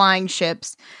air flying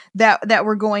ships that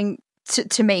were going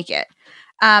to make it.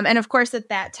 And of course, at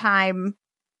that time,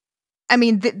 I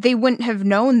mean, they wouldn't have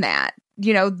known that.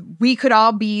 We could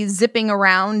all be zipping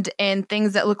around in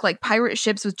things that look like pirate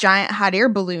ships with giant hot air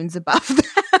balloons above them.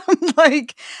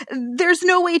 Like, there's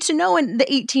no way to know in the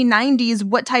 1890s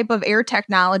what type of air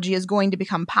technology is going to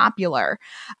become popular.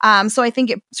 So I think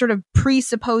it sort of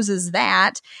presupposes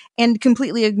that and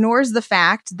completely ignores the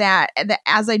fact that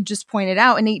as I just pointed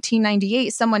out, in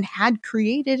 1898, someone had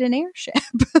created an airship.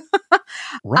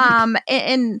 Right.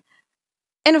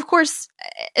 And of course,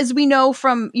 as we know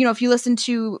from, if you listen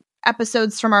to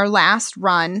episodes from our last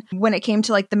run, when it came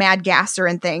to like the Mad Gasser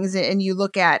and things, and you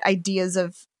look at ideas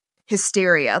of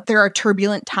hysteria. There are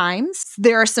turbulent times.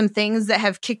 There are some things that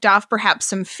have kicked off perhaps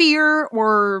some fear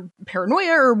or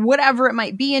paranoia or whatever it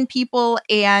might be in people.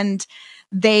 And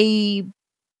they,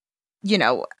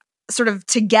 sort of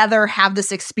together have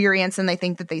this experience and they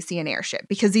think that they see an airship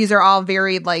because these are all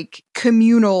very like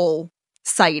communal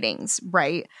sightings,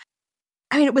 right?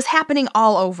 I mean, it was happening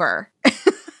all over.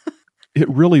 It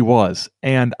really was.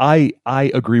 And I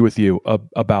agree with you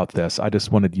about this. I just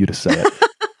wanted you to say it.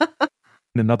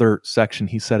 In another section,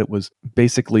 he said it was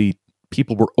basically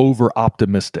people were over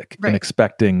optimistic in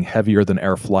expecting heavier than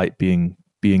air flight being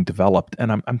developed.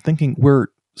 And I'm thinking we're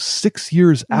 6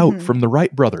 years out from the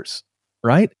Wright brothers,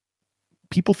 right?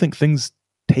 People think things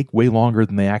take way longer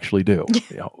than they actually do.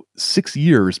 6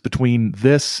 years between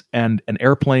this and an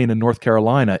airplane in North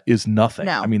Carolina is nothing.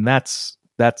 No. I mean, that's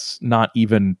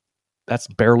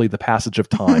barely the passage of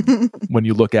time when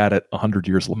you look at it 100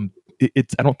 years.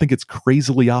 I don't think it's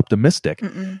crazily optimistic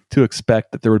to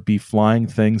expect that there would be flying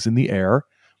things in the air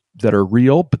that are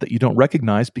real, but that you don't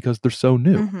recognize because they're so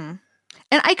new.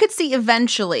 And I could see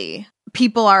eventually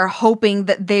people are hoping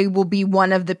that they will be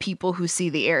one of the people who see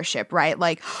the airship, right?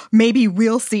 Like maybe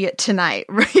we'll see it tonight,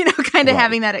 kind of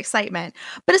having that excitement.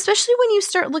 But especially when you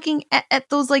start looking at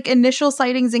those like initial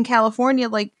sightings in California,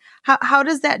 like how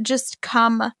does that just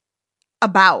come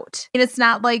about? And it's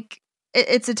not like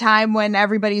it's a time when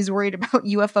everybody's worried about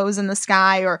UFOs in the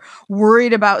sky or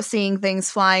worried about seeing things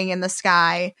flying in the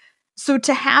sky. So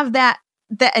to have that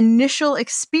initial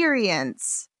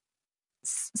experience,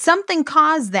 something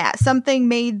caused that. Something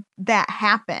made that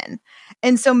happen.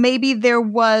 And so maybe there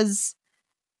was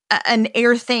an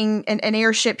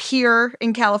airship here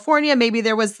in California. Maybe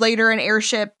there was later an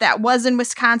airship that was in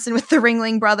Wisconsin with the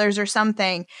Ringling Brothers or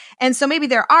something. And so maybe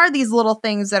there are these little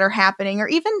things that are happening, or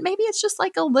even maybe it's just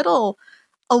like a little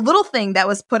thing that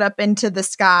was put up into the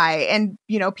sky. And,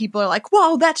 people are like,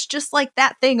 whoa, that's just like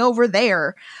that thing over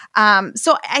there.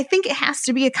 So I think it has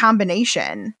to be a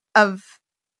combination of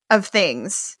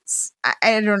things.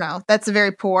 I don't know. That's a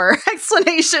very poor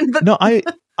explanation, but no, I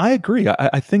agree.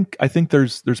 I think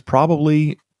there's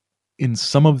probably in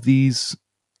some of these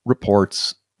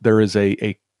reports there is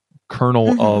a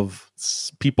kernel of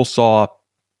people saw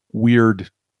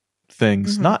weird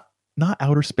things, not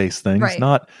outer space things,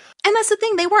 not. And that's the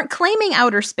thing; they weren't claiming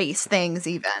outer space things,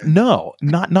 even. No,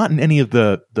 not in any of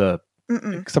the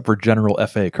except for General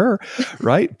F.A. Kerr,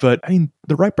 right? But I mean,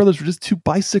 the Wright brothers were just two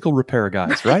bicycle repair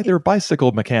guys, right? They were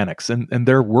bicycle mechanics, and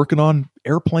they're working on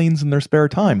airplanes in their spare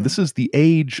time. This is the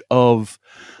age of,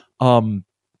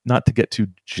 not to get too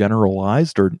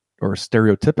generalized or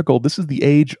stereotypical, this is the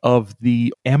age of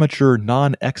the amateur,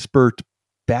 non-expert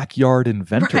backyard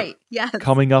inventor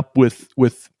coming up with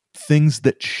things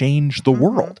that change the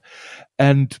world.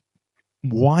 And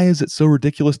why is it so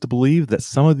ridiculous to believe that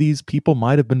some of these people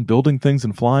might have been building things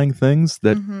and flying things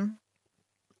that,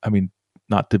 I mean,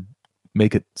 not to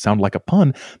make it sound like a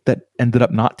pun, that ended up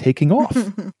not taking off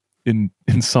in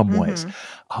some ways.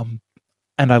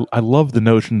 And I love the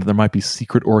notion that there might be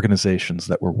secret organizations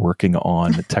that were working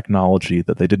on the technology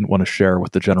that they didn't want to share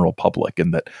with the general public,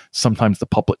 and that sometimes the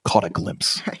public caught a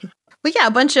glimpse. Well, yeah,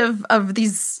 a bunch of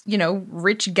these,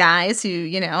 rich guys who,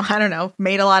 I don't know,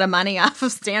 made a lot of money off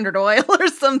of Standard Oil or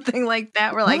something like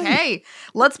that. We're like, hey,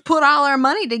 let's put all our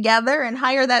money together and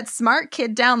hire that smart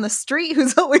kid down the street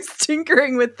who's always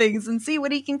tinkering with things and see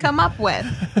what he can come up with.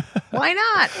 Why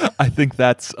not? I think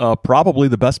that's probably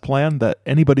the best plan that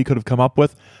anybody could have come up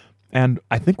with. And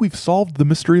I think we've solved the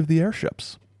mystery of the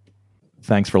airships.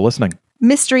 Thanks for listening.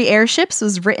 Mystery Airships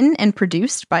was written and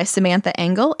produced by Samantha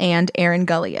Engel and Aaron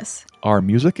Gullius. Our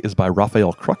music is by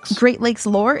Raphael Crooks. Great Lakes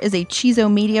Lore is a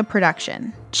Chizo Media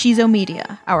production. Chizo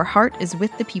Media, our heart is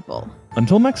with the people.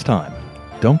 Until next time,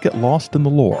 don't get lost in the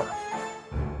lore.